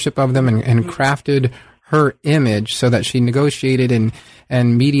ownership of them and crafted her image so that she negotiated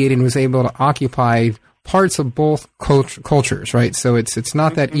and mediated and was able to occupy parts of both cultures, right? So it's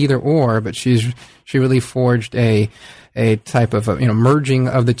not that either or, but she really forged a type of, merging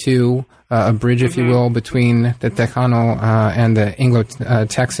of the two, a bridge, if you will, between the Tejano, and the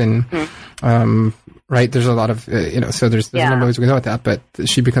Anglo-Texan, right? There's a lot of, so there's a number of ways we go with that, but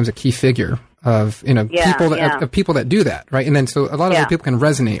she becomes a key figure of, people that do that, right? And then so a lot of other people can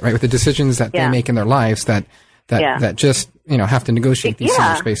resonate, right, with the decisions that they make in their lives that just, have to negotiate these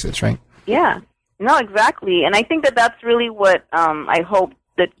similar spaces, right? Yeah. No, exactly. And I think that's really what, I hope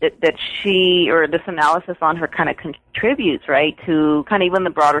that she, or this analysis on her kind of contributes, right, to kind of even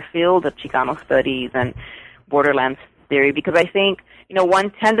the broader field of Chicano studies and borderlands theory, because I think,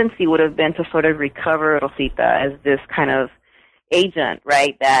 one tendency would have been to sort of recover Rosita as this kind of agent,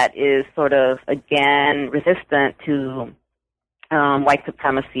 right, that is sort of, again, resistant to white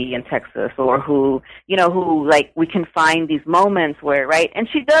supremacy in Texas, or who like, we can find these moments where, right, and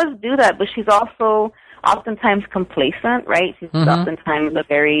she does do that, but she's also oftentimes complacent, right? She's oftentimes a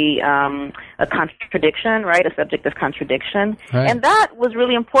very a contradiction, right? A subject of contradiction, and that was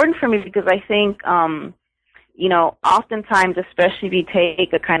really important for me because I think oftentimes, especially if you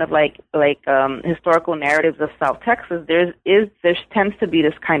take a kind of like historical narratives of South Texas, there tends to be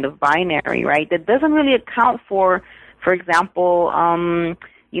this kind of binary, right? That doesn't really account for example, a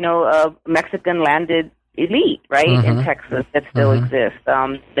Mexican landed elite, right, in Texas that still exists.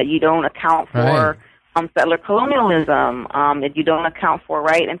 That you don't account for settler colonialism. That you don't account for,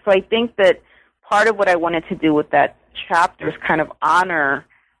 right? And so I think that part of what I wanted to do with that chapter is kind of honor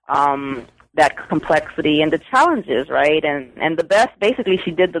that complexity and the challenges, right? And the best, basically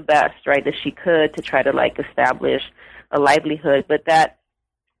she did the best, right, that she could to try to like establish a livelihood, but that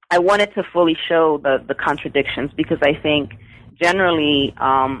I wanted to fully show the contradictions because I think generally,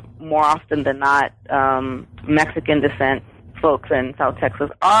 more often than not, Mexican descent folks in South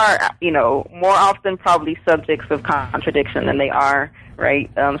Texas are, more often probably subjects of contradiction than they are, right,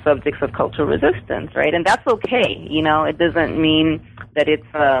 subjects of cultural resistance, right? And that's okay, it doesn't mean that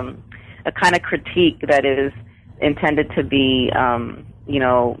it's a kind of critique that is intended to be,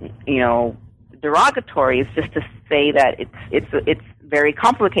 derogatory. It's just to say that it's very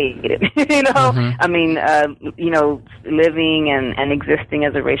complicated. I mean, living and existing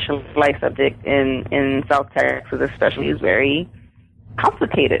as a racialized subject in South Texas, especially, is very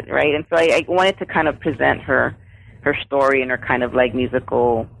complicated, right? And so I wanted to kind of present her story and her kind of like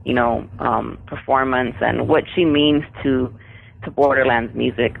musical, performance and what she means to Borderlands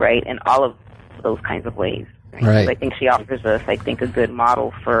music, right, in all of those kinds of ways. Right. So I think she offers us, a good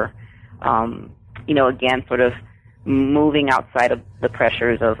model for, again, sort of moving outside of the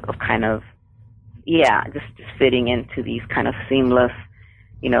pressures of kind of, just fitting into these kind of seamless,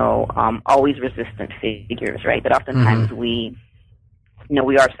 always resistant figures, right, that oftentimes we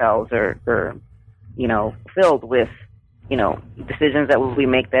ourselves are filled with, decisions that we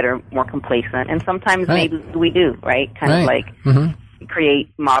make that are more complacent, and sometimes maybe we do, right? Kind of like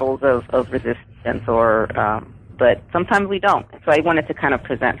create models of resistance, or but sometimes we don't. So I wanted to kind of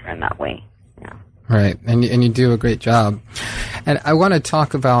present her in that way. Yeah. Right, and you do a great job. And I want to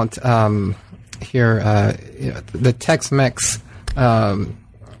talk about here the Tex-Mex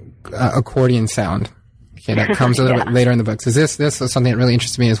accordion sound. Okay, that comes a little bit later in the book. So this is something that really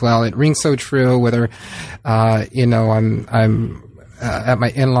interests me as well. It rings so true. Whether I'm at my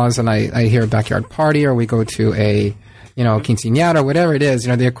in-laws and I hear a backyard party, or we go to a quinceañera, or whatever it is.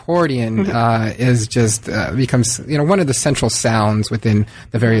 The accordion is just becomes one of the central sounds within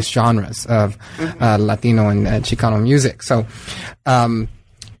the various genres of Latino and Chicano music. So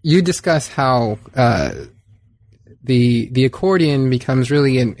you discuss how the accordion becomes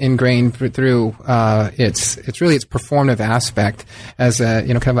really ingrained through its performative aspect as a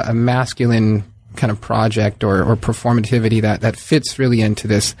kind of a masculine kind of project or performativity that fits really into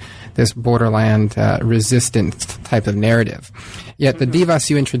this borderland resistant type of narrative. Yet the divas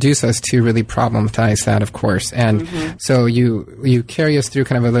you introduce us to really problematize that, of course, and so you carry us through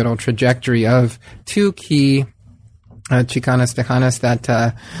kind of a little trajectory of two key Chicanas Tejanas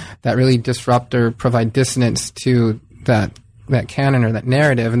that really disrupt or provide dissonance to that canon or that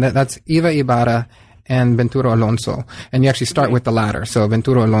narrative, and that's Eva Ibarra and Venturo Alonso. And you actually start with the latter, so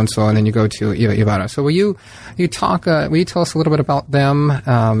Venturo Alonso, and then you go to Eva Ibarra. So will you tell us a little bit about them,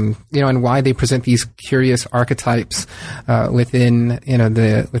 and why they present these curious archetypes within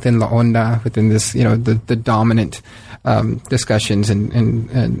La Onda, within this, the dominant discussions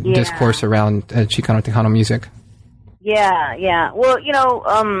and discourse around Chicano Tejano music? Yeah. Well,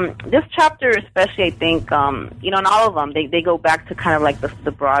 this chapter especially, I think, in all of them, they go back to kind of like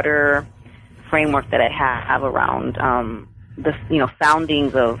the broader framework that I have around the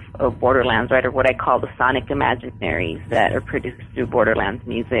foundings of Borderlands, right, or what I call the sonic imaginaries that are produced through Borderlands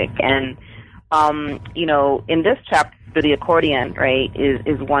music. And in this chapter, the accordion, right,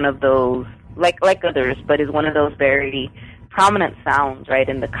 is one of those, like others, but is one of those very prominent sounds, right,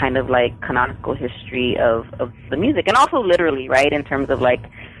 in the kind of like canonical history of the music, and also literally, right, in terms of like,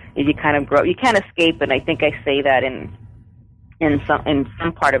 if you kind of grow, you can't escape. And I think I say that in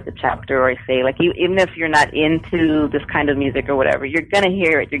some part of the chapter, or I say like, even if you're not into this kind of music or whatever, you're gonna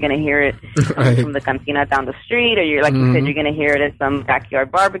hear it. You're gonna hear it from the cantina down the street, or you're, like you said, you're gonna hear it at some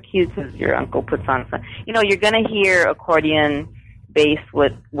backyard barbecue because your uncle puts on some. You're gonna hear accordion bass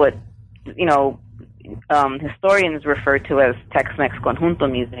with what historians refer to as Tex-Mex conjunto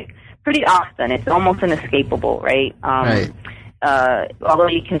music pretty often. It's almost inescapable, right? Although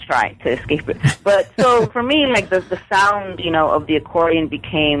you can try to escape it. But so for me, like the sound, of the accordion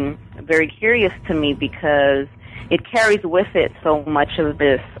became very curious to me because it carries with it so much of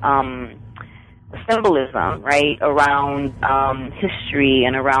this symbolism, right, around history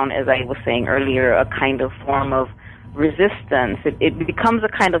and around, as I was saying earlier, a kind of form of resistance. It becomes a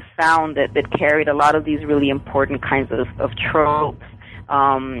kind of sound that carried a lot of these really important kinds of tropes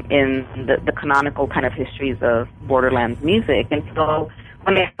in the canonical kind of histories of borderlands music. And so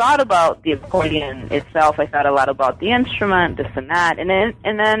when I thought about the accordion itself, I thought a lot about the instrument, this and that,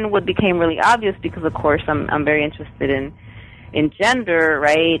 and then what became really obvious, because of course I'm very interested in gender,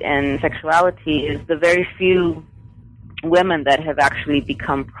 right, and sexuality, is the very few women that have actually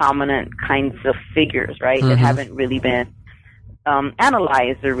become prominent kinds of figures, right, that haven't really been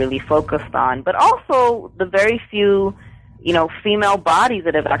analyzed or really focused on, but also the very few, female bodies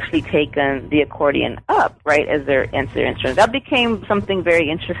that have actually taken the accordion up, right, as their instrument. That became something very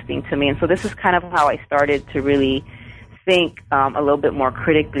interesting to me, and so this is kind of how I started to really think a little bit more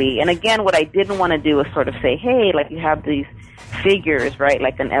critically. And again, what I didn't want to do was sort of say, hey, like, you have these figures, right,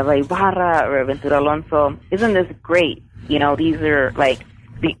 like an Eva Ibarra or a Ventura Alonso. Isn't this great? These are like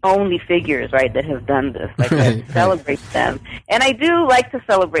the only figures, right, that have done this. Like, let's celebrate them. And I do like to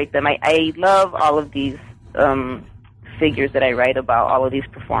celebrate them. I love all of these figures that I write about, all of these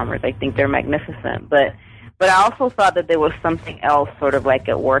performers. I think they're magnificent. But I also thought that there was something else sort of like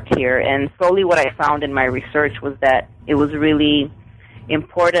at work here. And slowly what I found in my research was that it was really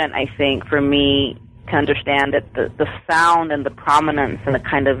important, I think, for me to understand that the sound and the prominence and the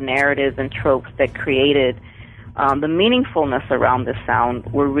kind of narratives and tropes that created the meaningfulness around the sound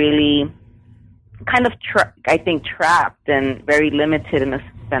were really kind of, trapped and very limited in the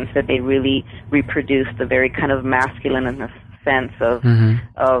sense that they really reproduced the very kind of masculine in the sense of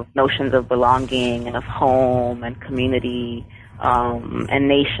notions of belonging and of home and community and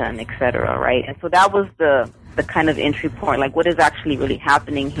nation, etc., right? And so that was the kind of entry point, like what is actually really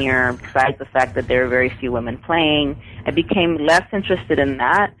happening here, besides the fact that there are very few women playing. I became less interested in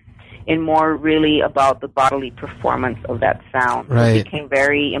that and more really about the bodily performance of that sound. Right. It became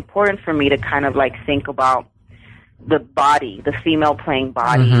very important for me to kind of like think about the body, the female playing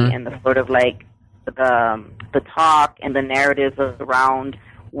body, and the sort of like the talk and the narratives around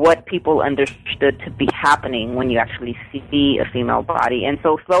what people understood to be happening when you actually see a female body. And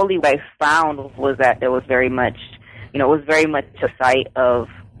so slowly what I found was that there was very much, it was very much a site of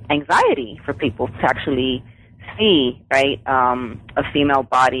anxiety for people to actually see, right, a female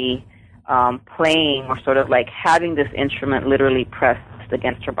body playing or sort of like having this instrument literally pressed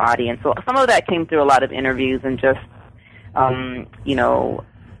against her body. And so some of that came through a lot of interviews and just,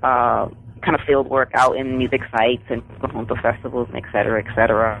 kind of field work out in music sites and conjunto festivals and et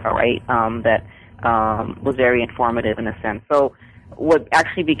cetera, right, that was very informative in a sense. So what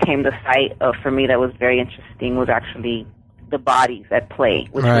actually became the site for me that was very interesting was actually the bodies at play,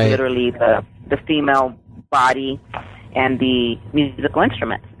 which was literally the female body and the musical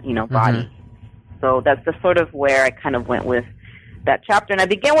instrument, body. So that's the sort of where I kind of went with that chapter. And I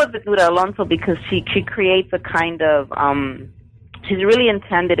began with Ventura Alonso because she creates a kind of, she's really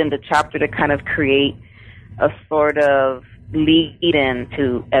intended in the chapter to kind of create a sort of lead-in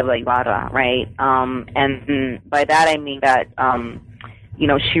to Eva Ibarra, right? And by that I mean that,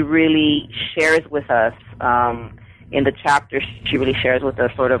 she really shares with us, in the chapter, she really shares with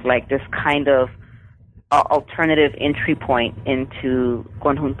us sort of like this kind of alternative entry point into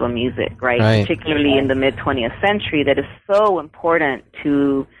conjunto music, right? Particularly in the mid-20th century, that is so important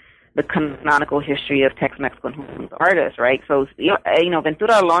to the canonical history of Tex-Mex conjunto artists, right? So,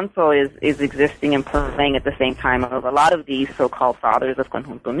 Ventura Alonso is existing and playing at the same time of a lot of these so-called fathers of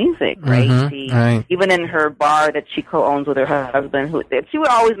conjunto music, right? Even in her bar that she co-owns with her husband, she would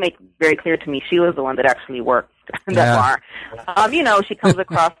always make very clear to me she was the one that actually worked in that bar. She comes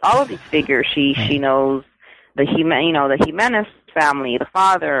across all of these figures. She knows the Jimenez family, the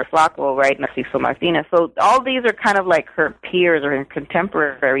father, Flaco, right, Narciso Martinez. So all these are kind of like her peers or her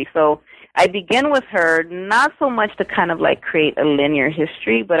contemporaries. So I begin with her not so much to kind of like create a linear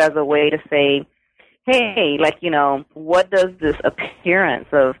history, but as a way to say, hey, what does this appearance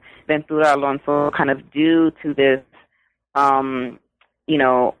of Ventura Alonso kind of do to this,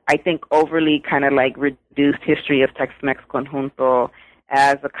 I think overly kind of like reduced history of Tex-Mex conjunto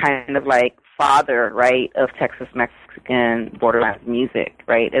as a kind of like father, right, of Texas-Mexican borderlands music,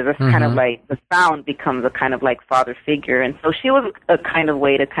 right? As a kind of like the sound becomes a kind of like father figure. And so she was a kind of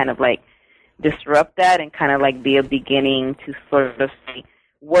way to kind of like disrupt that and kind of like be a beginning to sort of say,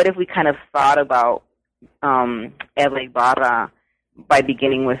 what if we kind of thought about Eva Ibarra by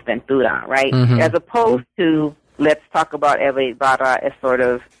beginning with Ventura, right? As opposed to let's talk about Eva Ibarra as sort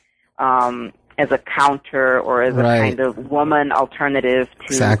of as a counter or as a kind of woman alternative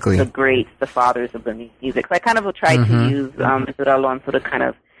to the greats, the fathers of the music. So I kind of tried to use Ventura Alonso to kind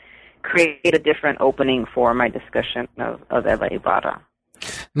of create a different opening for my discussion of Eva Ibarra.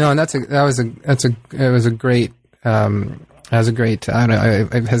 No, and it was a great. I don't know,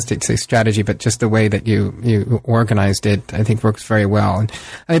 I hesitate to say strategy, but just the way that you organized it, I think works very well. And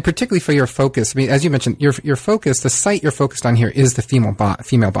I mean, particularly for your focus, I mean, as you mentioned, your focus, the site you're focused on here is the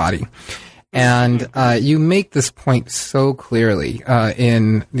female body. And, you make this point so clearly,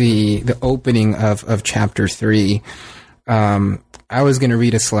 in the opening of chapter 3. I was going to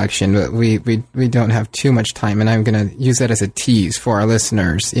read a selection, but we don't have too much time, and I'm going to use that as a tease for our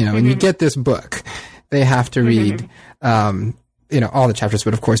listeners. You know, when you get this book, they have to read, all the chapters,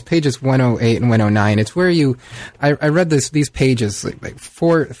 but of course, pages 108 and 109. It's where I read these pages like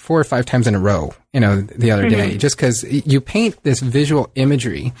four or five times in a row, the other day, just because you paint this visual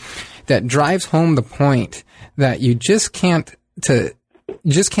imagery that drives home the point that you just can't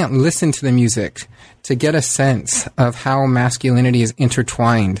listen to the music to get a sense of how masculinity is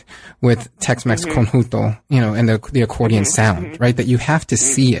intertwined with Tex-Mex conjunto, and the accordion sound, right? That you have to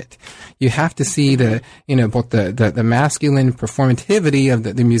see it. You have to see both the masculine performativity of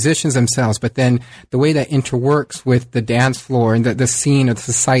the musicians themselves, but then the way that interworks with the dance floor and the scene of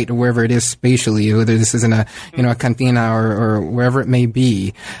the site or wherever it is spatially, whether this is in a cantina or wherever it may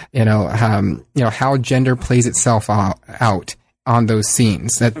be, how gender plays itself out on those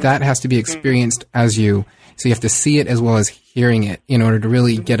scenes. That has to be experienced so you have to see it as well as hearing it in order to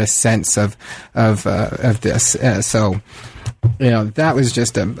really get a sense of this. That was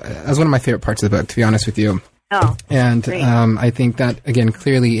that was one of my favorite parts of the book, to be honest with you. Oh, and I think that again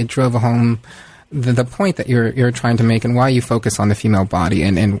clearly it drove home the point that you're trying to make and why you focus on the female body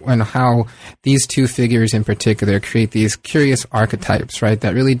and how these two figures in particular create these curious archetypes, right,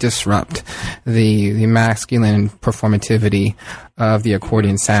 that really disrupt the masculine performativity of the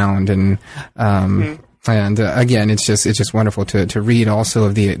accordion sound. And again, it's just wonderful to read also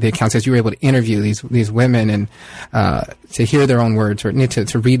of the accounts as you were able to interview these women and to hear their own words or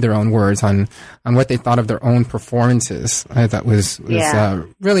to read their own words on what they thought of their own performances. I thought was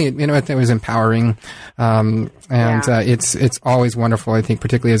really, I think it was empowering. It's always wonderful, I think,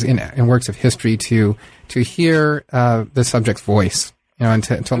 particularly as in works of history to hear the subject's voice. And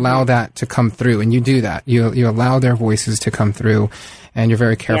to allow that to come through, and you do that. You allow their voices to come through, and you're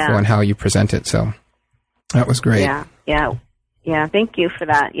very careful in how you present it. So that was great. Yeah. Thank you for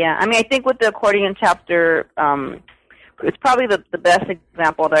that. Yeah, I mean, I think with the accordion chapter, it's probably the best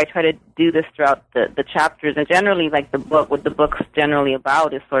example that I try to do this throughout the chapters, and generally, like what the book's generally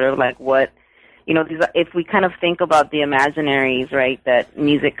about is sort of like what, if we kind of think about the imaginaries, right, that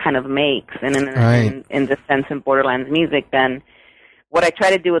music kind of makes, and in the sense in Borderlands music, then what I try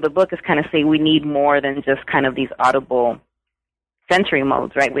to do with the book is kind of say we need more than just kind of these audible sensory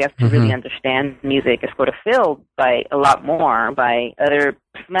modes, right? We have to really understand music is sort of filled by a lot more, by other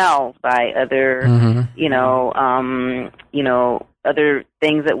smells, by other, other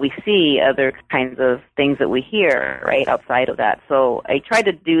things that we see, other kinds of things that we hear, right, outside of that. So I try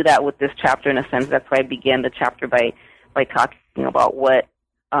to do that with this chapter in a sense. That's why I began the chapter by talking about what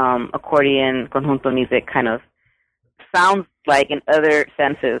accordion conjunto music kind of sounds like in other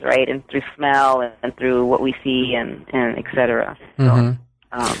senses, right, and through smell and through what we see and et cetera. So,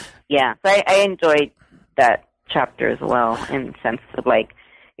 so I enjoyed that chapter as well in the sense of, like,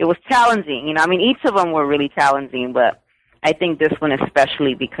 it was challenging. I mean, each of them were really challenging, but I think this one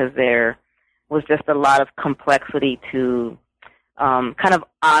especially because there was just a lot of complexity to kind of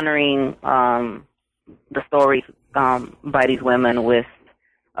honoring the stories by these women with,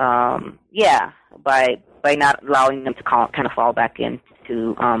 by not allowing them to kind of fall back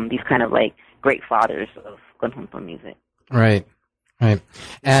into these kind of like great fathers of conjunto music. Right.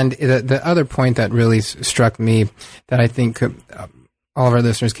 And the other point that really struck me that I think all of our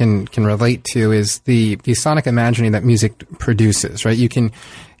listeners can relate to is the sonic imagery that music produces, right? You can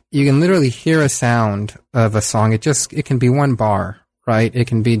literally hear a sound of a song. It can be one bar, right? It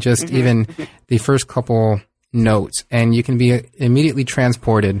can be just even the first couple notes, and you can be immediately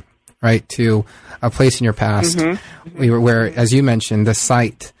transported, right, to a place in your past where, as you mentioned, the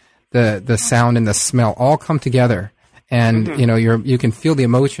sight, the sound, and the smell all come together, and you can feel the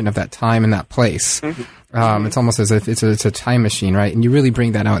emotion of that time and that place. It's almost as if it's a time machine, right? And you really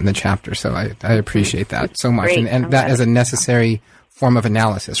bring that out in the chapter. So I appreciate that so much, and that as a necessary form of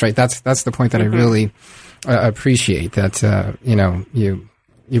analysis, right? That's the point that I really appreciate that you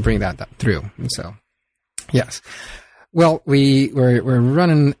bring that through. And so, yes. Well, we're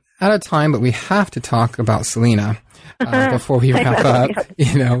running out of time, but we have to talk about Selena before we wrap up.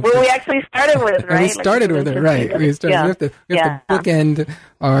 Well, we actually started with, right? We started with her, right? We have to bookend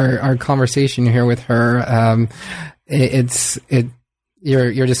our conversation here with her.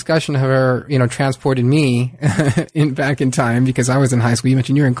 your discussion of her, transported me back in time because I was in high school. You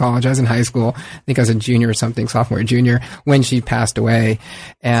mentioned you were in college. I was in high school. I think I was a junior or something, sophomore or junior, when she passed away.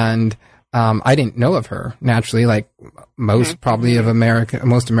 And I didn't know of her naturally, like most probably of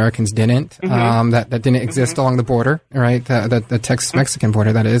most Americans didn't. That didn't exist along the border, right? The Texas-Mexican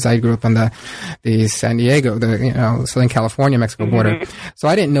border, that is. I grew up on the San Diego, Southern California, Mexico border. So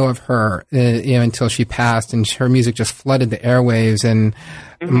I didn't know of her, until she passed, and her music just flooded the airwaves. And,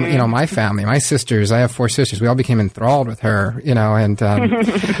 my family, my sisters, I have 4 sisters. We all became enthralled with her, and,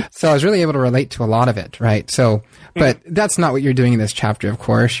 so I was really able to relate to a lot of it, right? So, but that's not what you're doing in this chapter, of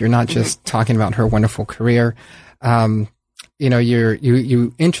course. You're not just talking about her wonderful career. You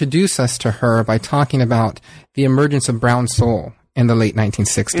introduce us to her by talking about the emergence of brown soul in the late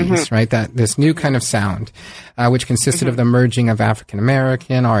 1960s, right? That this new kind of sound, which consisted of the merging of African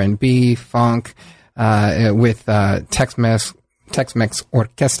American, R&B, funk, with Tex-Mex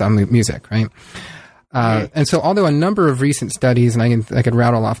orchestra music, right? And so although a number of recent studies, and I could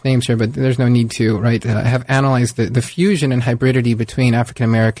rattle off names here, but there's no need to, right, have analyzed the fusion and hybridity between African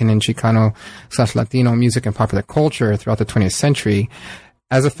American and Chicano/Latino music and popular culture throughout the 20th century.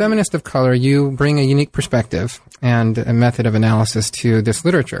 As a feminist of color, you bring a unique perspective and a method of analysis to this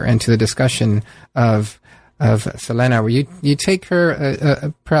literature and to the discussion of Selena, where you take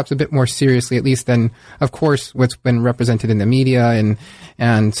her perhaps a bit more seriously, at least than, of course, what's been represented in the media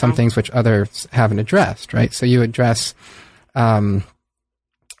and some things which others haven't addressed, right? So you address, again,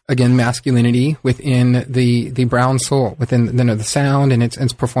 masculinity within the brown soul, within the sound and its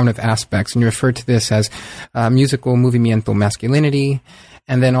performative aspects, and you refer to this as musical movimiento masculinity,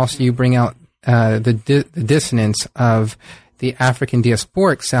 and then also you bring out the dissonance of the African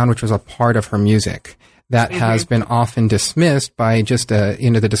diasporic sound, which was a part of her music. That has been often dismissed by just,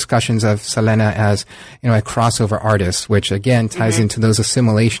 the discussions of Selena as, a crossover artist, which again ties into those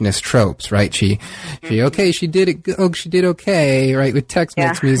assimilationist tropes, right? She did okay, right, with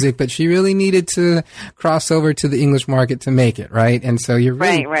Tex-Mex music, but she really needed to cross over to the English market to make it, right? And so you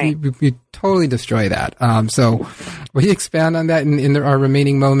really, you totally destroy that. So will you expand on that in our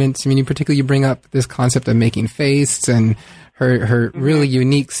remaining moments? I mean, particularly you bring up this concept of making face and her really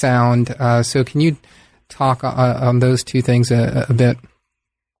unique sound. So can you talk on those two things a bit?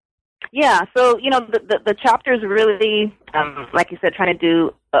 Yeah, so, the chapter is really, like you said, trying to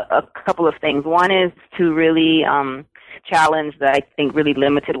do a couple of things. One is to really challenge the, I think, really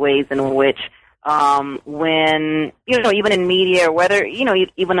limited ways in which when, even in media, or whether,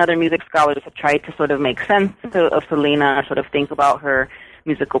 even other music scholars have tried to sort of make sense of Selena, or sort of think about her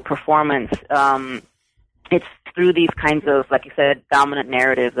musical performance. It's through these kinds of, like you said, dominant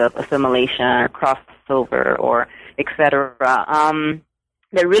narratives of assimilation or crossover or et cetera,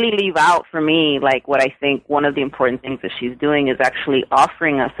 that really leave out for me, like, what I think one of the important things that she's doing is actually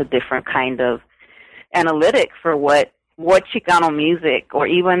offering us a different kind of analytic for what Chicano music, or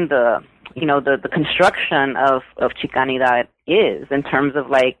even the construction of Chicanidad is, in terms of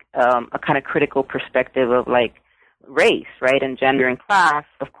like a kind of critical perspective of like race, right, and gender and class,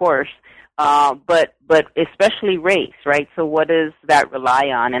 of course. But especially race, right? So what does that rely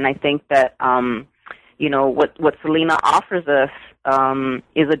on? And I think that, what Selena offers us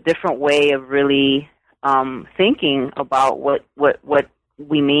is a different way of really thinking about what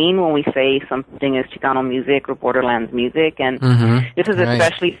we mean when we say something is Chicano music or Borderlands music. And this is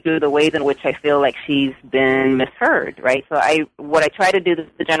especially through the ways in which I feel like she's been misheard, right? So what I try to do,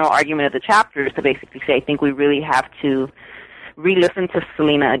 the general argument of the chapter, is to basically say I think we really have to re-listen to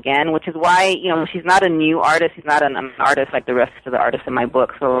Selena again, which is why, she's not a new artist. She's not an artist like the rest of the artists in my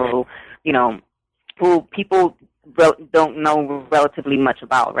book. So, who people don't know relatively much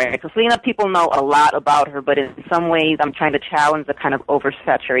about, right? So Selena, people know a lot about her, but in some ways I'm trying to challenge the kind of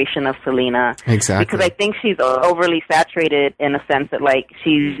oversaturation of Selena. Exactly. Because I think she's overly saturated in a sense that, like,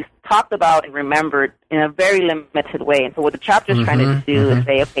 she's talked about and remembered in a very limited way. And so what the chapter is trying to do is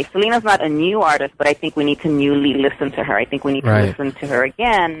say, okay, Selena's not a new artist, but I think we need to newly listen to her. I think we need to listen to her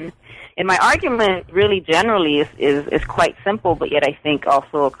again. And my argument really generally is quite simple, but yet I think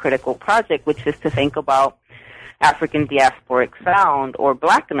also a critical project, which is to think about African diasporic sound or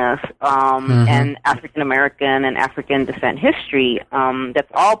blackness, and African American and African descent history.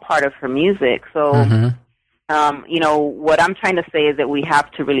 That's all part of her music. So, what I'm trying to say is that we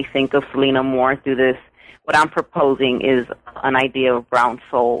have to really think of Selena more through this. What I'm proposing is an idea of brown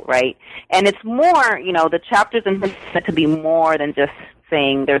soul, right? And it's more, the chapters are meant to be more than just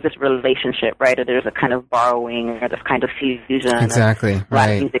saying there's this relationship, right, or there's a kind of borrowing or this kind of fusion of black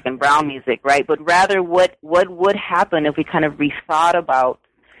music and brown music, right, but rather what would happen if we kind of rethought about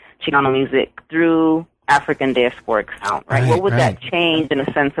Chicano music through African diasporic sound, right? What would that change in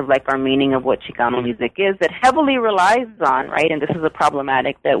a sense of like our meaning of what Chicano music is that heavily relies on, right? And this is a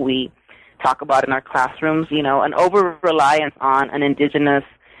problematic that we talk about in our classrooms, you know, an over-reliance on an indigenous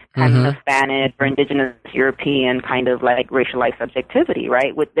kind of Spanish or indigenous European kind of like racialized subjectivity,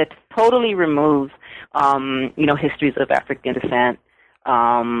 right? That totally removes, you know, histories of African descent,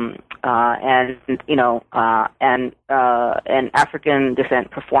 and you know, and African descent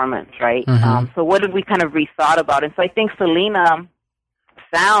performance, right? So what did we kind of rethought about? And so I think Selena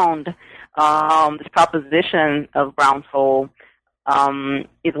found this proposition of brown soul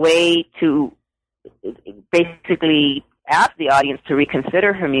is a way to basically ask the audience to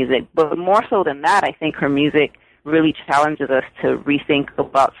reconsider her music. But more so than that, I think her music really challenges us to rethink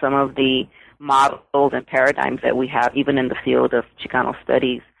about some of the models and paradigms that we have, even in the field of Chicano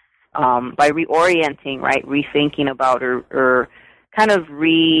studies, by reorienting, right, rethinking about or kind of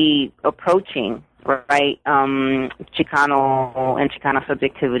reapproaching, right, Chicano and Chicana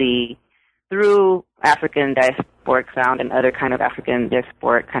subjectivity through African diasporic sound and other kind of African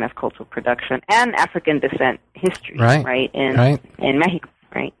diasporic kind of cultural production and African descent history, right, in Mexico,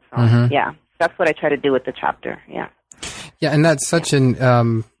 right? So, yeah, that's what I try to do with the chapter, yeah. Yeah, and that's such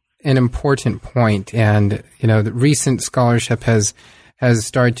an important point, and you know, the recent scholarship has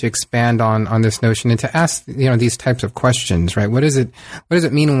started to expand on this notion and to ask, you know, these types of questions, right? What does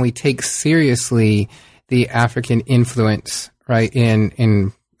it mean when we take seriously the African influence, right,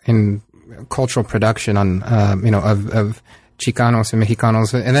 in cultural production on, you know, of Chicanos and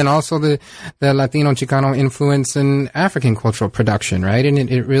Mexicanos, and then also the Latino Chicano influence in African cultural production, right? And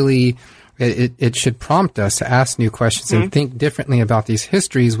it really, it should prompt us to ask new questions and think differently about these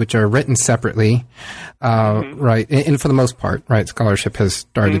histories, which are written separately, right? And for the most part, right, scholarship has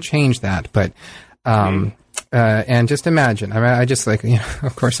started to change that, but, and just imagine, I mean, I just like, you know,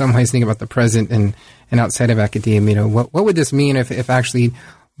 of course, I'm always thinking about the present and outside of academia, you know, what would this mean if actually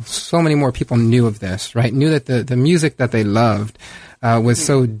so many more people knew of this, right? Knew that the music that they loved was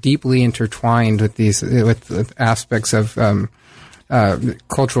so deeply intertwined with these with aspects of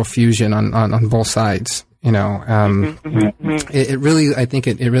cultural fusion on both sides. You know, it really, I think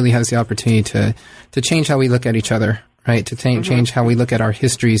it really has the opportunity to change how we look at each other, right? To change how we look at our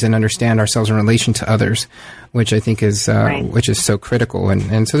histories and understand ourselves in relation to others, which I think is which is so critical.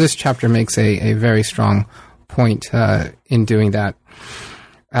 And so this chapter makes a very strong point in doing that.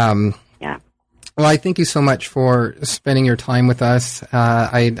 Well, I thank you so much for spending your time with us.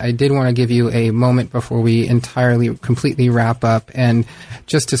 I did want to give you a moment before we completely wrap up, and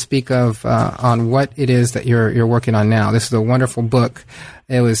just to speak of on what it is that you're working on now. This is a wonderful book.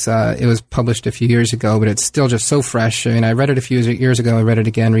 It was published a few years ago, but it's still just so fresh. I mean, I read it a few years ago. I read it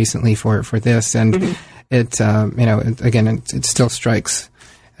again recently for this, and it you know, it still strikes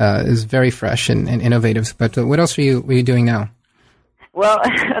is very fresh and innovative. But what else are you doing now? Well,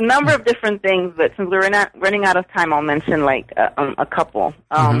 a number of different things, but since we're running out of time, I'll mention like a couple.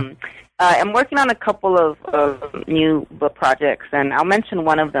 I'm working on a couple of new book projects, and I'll mention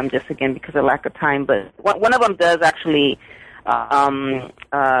one of them just again because of lack of time. But one of them does actually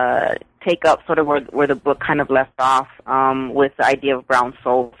take up sort of where the book kind of left off with the idea of brown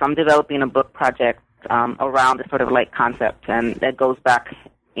soul. So I'm developing a book project around this sort of like concept, and that goes back,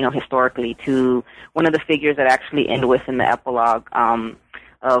 you know, historically to one of the figures that actually end with in the epilogue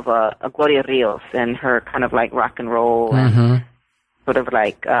of Gloria Rios and her kind of like rock and roll and sort of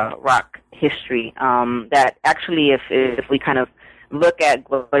like rock history. That actually, if we kind of look at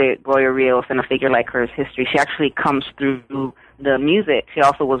Gloria Rios and a figure like her's history, she actually comes through the music. She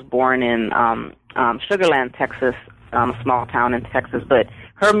also was born in Sugar Land, Texas, a small town in Texas, but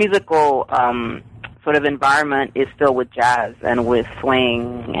her musical sort of environment is filled with jazz and with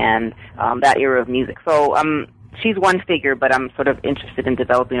swing and that era of music. So she's one figure, but I'm sort of interested in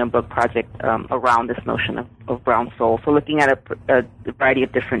developing a book project around this notion of brown soul. So looking at a variety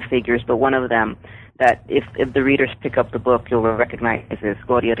of different figures, but one of them that if the readers pick up the book, you'll recognize is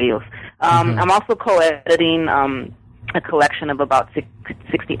Gloria Rios. I'm also co-editing a collection of about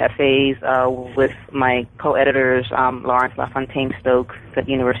 60 essays with my co-editors, Lawrence LaFontaine Stokes at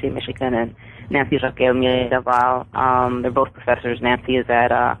the University of Michigan and Nancy Raquel Mireval. They're both professors. Nancy is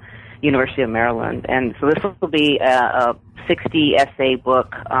at University of Maryland. And so this will be a 60-essay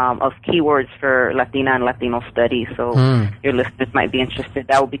book of keywords for Latina and Latino studies. So your listeners might be interested.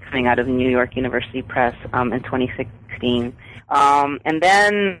 That will be coming out of New York University Press in 2016. And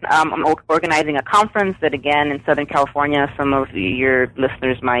then I'm organizing a conference that, again, in Southern California, some of your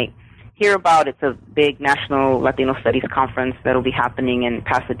listeners might hear about. It's a big national Latino Studies conference that will be happening in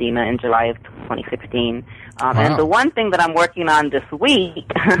Pasadena in July of 2016. And the one thing that I'm working on this week,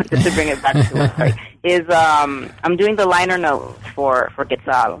 just to bring it back to is I'm doing the liner notes for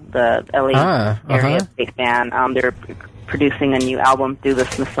Quetzal, the LA area big band. They're producing a new album through the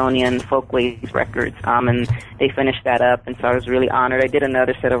Smithsonian Folkways Records, and they finished that up, and so I was really honored. I did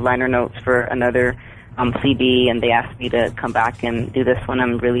another set of liner notes for another CD, and they asked me to come back and do this one.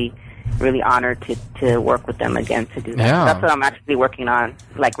 I'm really honored to work with them again to do that. Yeah. That's what I'm actually working on,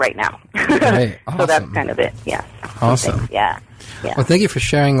 like right now. Right. Awesome. So that's kind of it. Yeah. Awesome. Yeah. Well, thank you for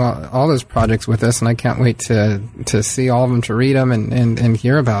sharing all those projects with us, and I can't wait to see all of them, to read them, and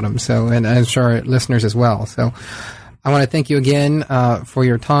hear about them. So, and I'm sure our listeners as well. So, I want to thank you again for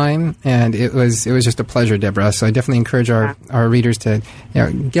your time, and it was just a pleasure, Deborah. So I definitely encourage our readers to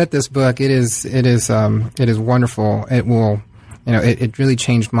get this book. It is wonderful. It will. It really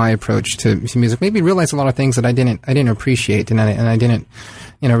changed my approach to music. Made me realize a lot of things that I didn't appreciate, and I didn't,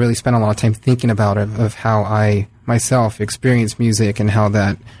 really spend a lot of time thinking about of how I myself experience music and how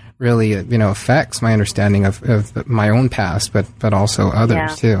that really, affects my understanding of my own past, but also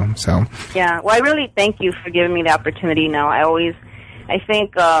others too. So well, I really thank you for giving me the opportunity. Now, I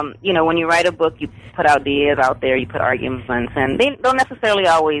think, when you write a book, you put ideas out there, you put arguments, and they don't necessarily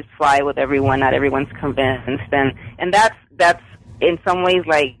always fly with everyone. Not everyone's convinced, and that's in some ways,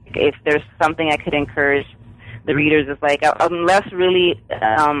 like, if there's something I could encourage the readers, is like, I'm less really,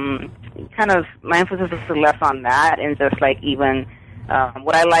 kind of, my emphasis is less on that, and just like even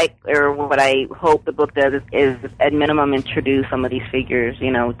what I like, or what I hope the book does is at minimum introduce some of these figures,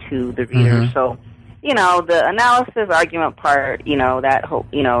 to the readers. Mm-hmm. So, the analysis argument part, that hope,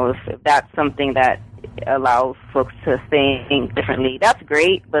 if that's something that allows folks to think differently, that's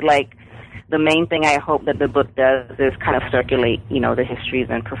great. But like, the main thing I hope that the book does is kind of circulate, the histories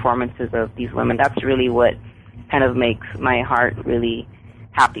and performances of these women. That's really what kind of makes my heart really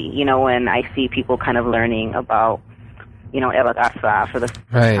happy, when I see people kind of learning about, Eva Garza for the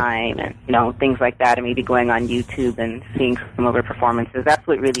first time, and, things like that, and maybe going on YouTube and seeing some of her performances. That's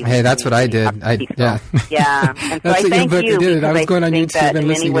what really... Hey, that's what I did. Yeah. And so I thank you, because I going on think YouTube that and in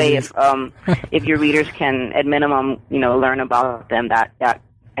any listening way, to if your readers can, at minimum, learn about them, that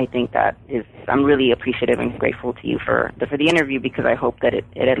I think that is... I'm really appreciative and grateful to you for the interview, because I hope that it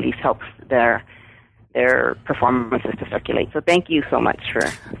at least helps their performances to circulate. So thank you so much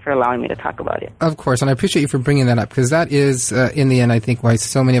for allowing me to talk about it. Of course, and I appreciate you for bringing that up, because that is, in the end, I think why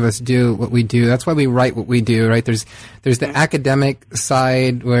so many of us do what we do. That's why we write what we do, right? There's the academic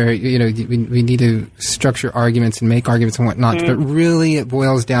side where, we need to structure arguments and make arguments and whatnot, but really it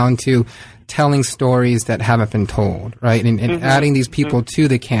boils down to telling stories that haven't been told, right? And adding these people to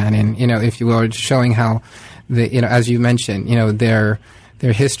the canon, if you will, showing how as you mentioned,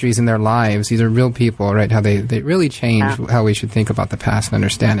 their histories and their lives. These are real people, right? How they really change how we should think about the past and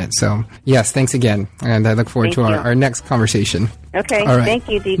understand it. So, yes, thanks again. And I look forward to our next conversation. Okay. All right. Thank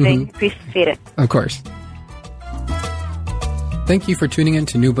you, DJ. Appreciate it. Of course. Thank you for tuning in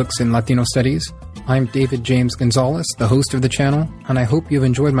to New Books in Latino Studies. I'm David James Gonzalez, the host of the channel, and I hope you've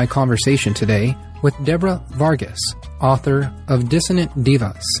enjoyed my conversation today with Deborah Vargas, author of Dissonant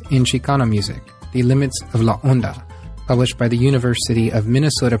Divas in Chicana Music, The Limits of La Onda, published by the University of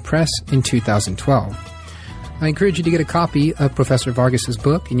Minnesota Press in 2012. I encourage you to get a copy of Professor Vargas's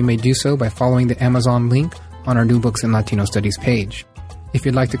book, and you may do so by following the Amazon link on our New Books in Latino Studies page. If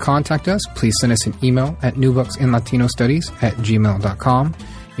you'd like to contact us, please send us an email at newbooksinlatinostudies@gmail.com.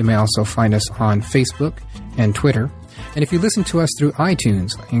 You may also find us on Facebook and Twitter. And if you listen to us through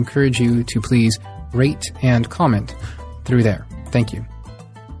iTunes, I encourage you to please rate and comment through there. Thank you.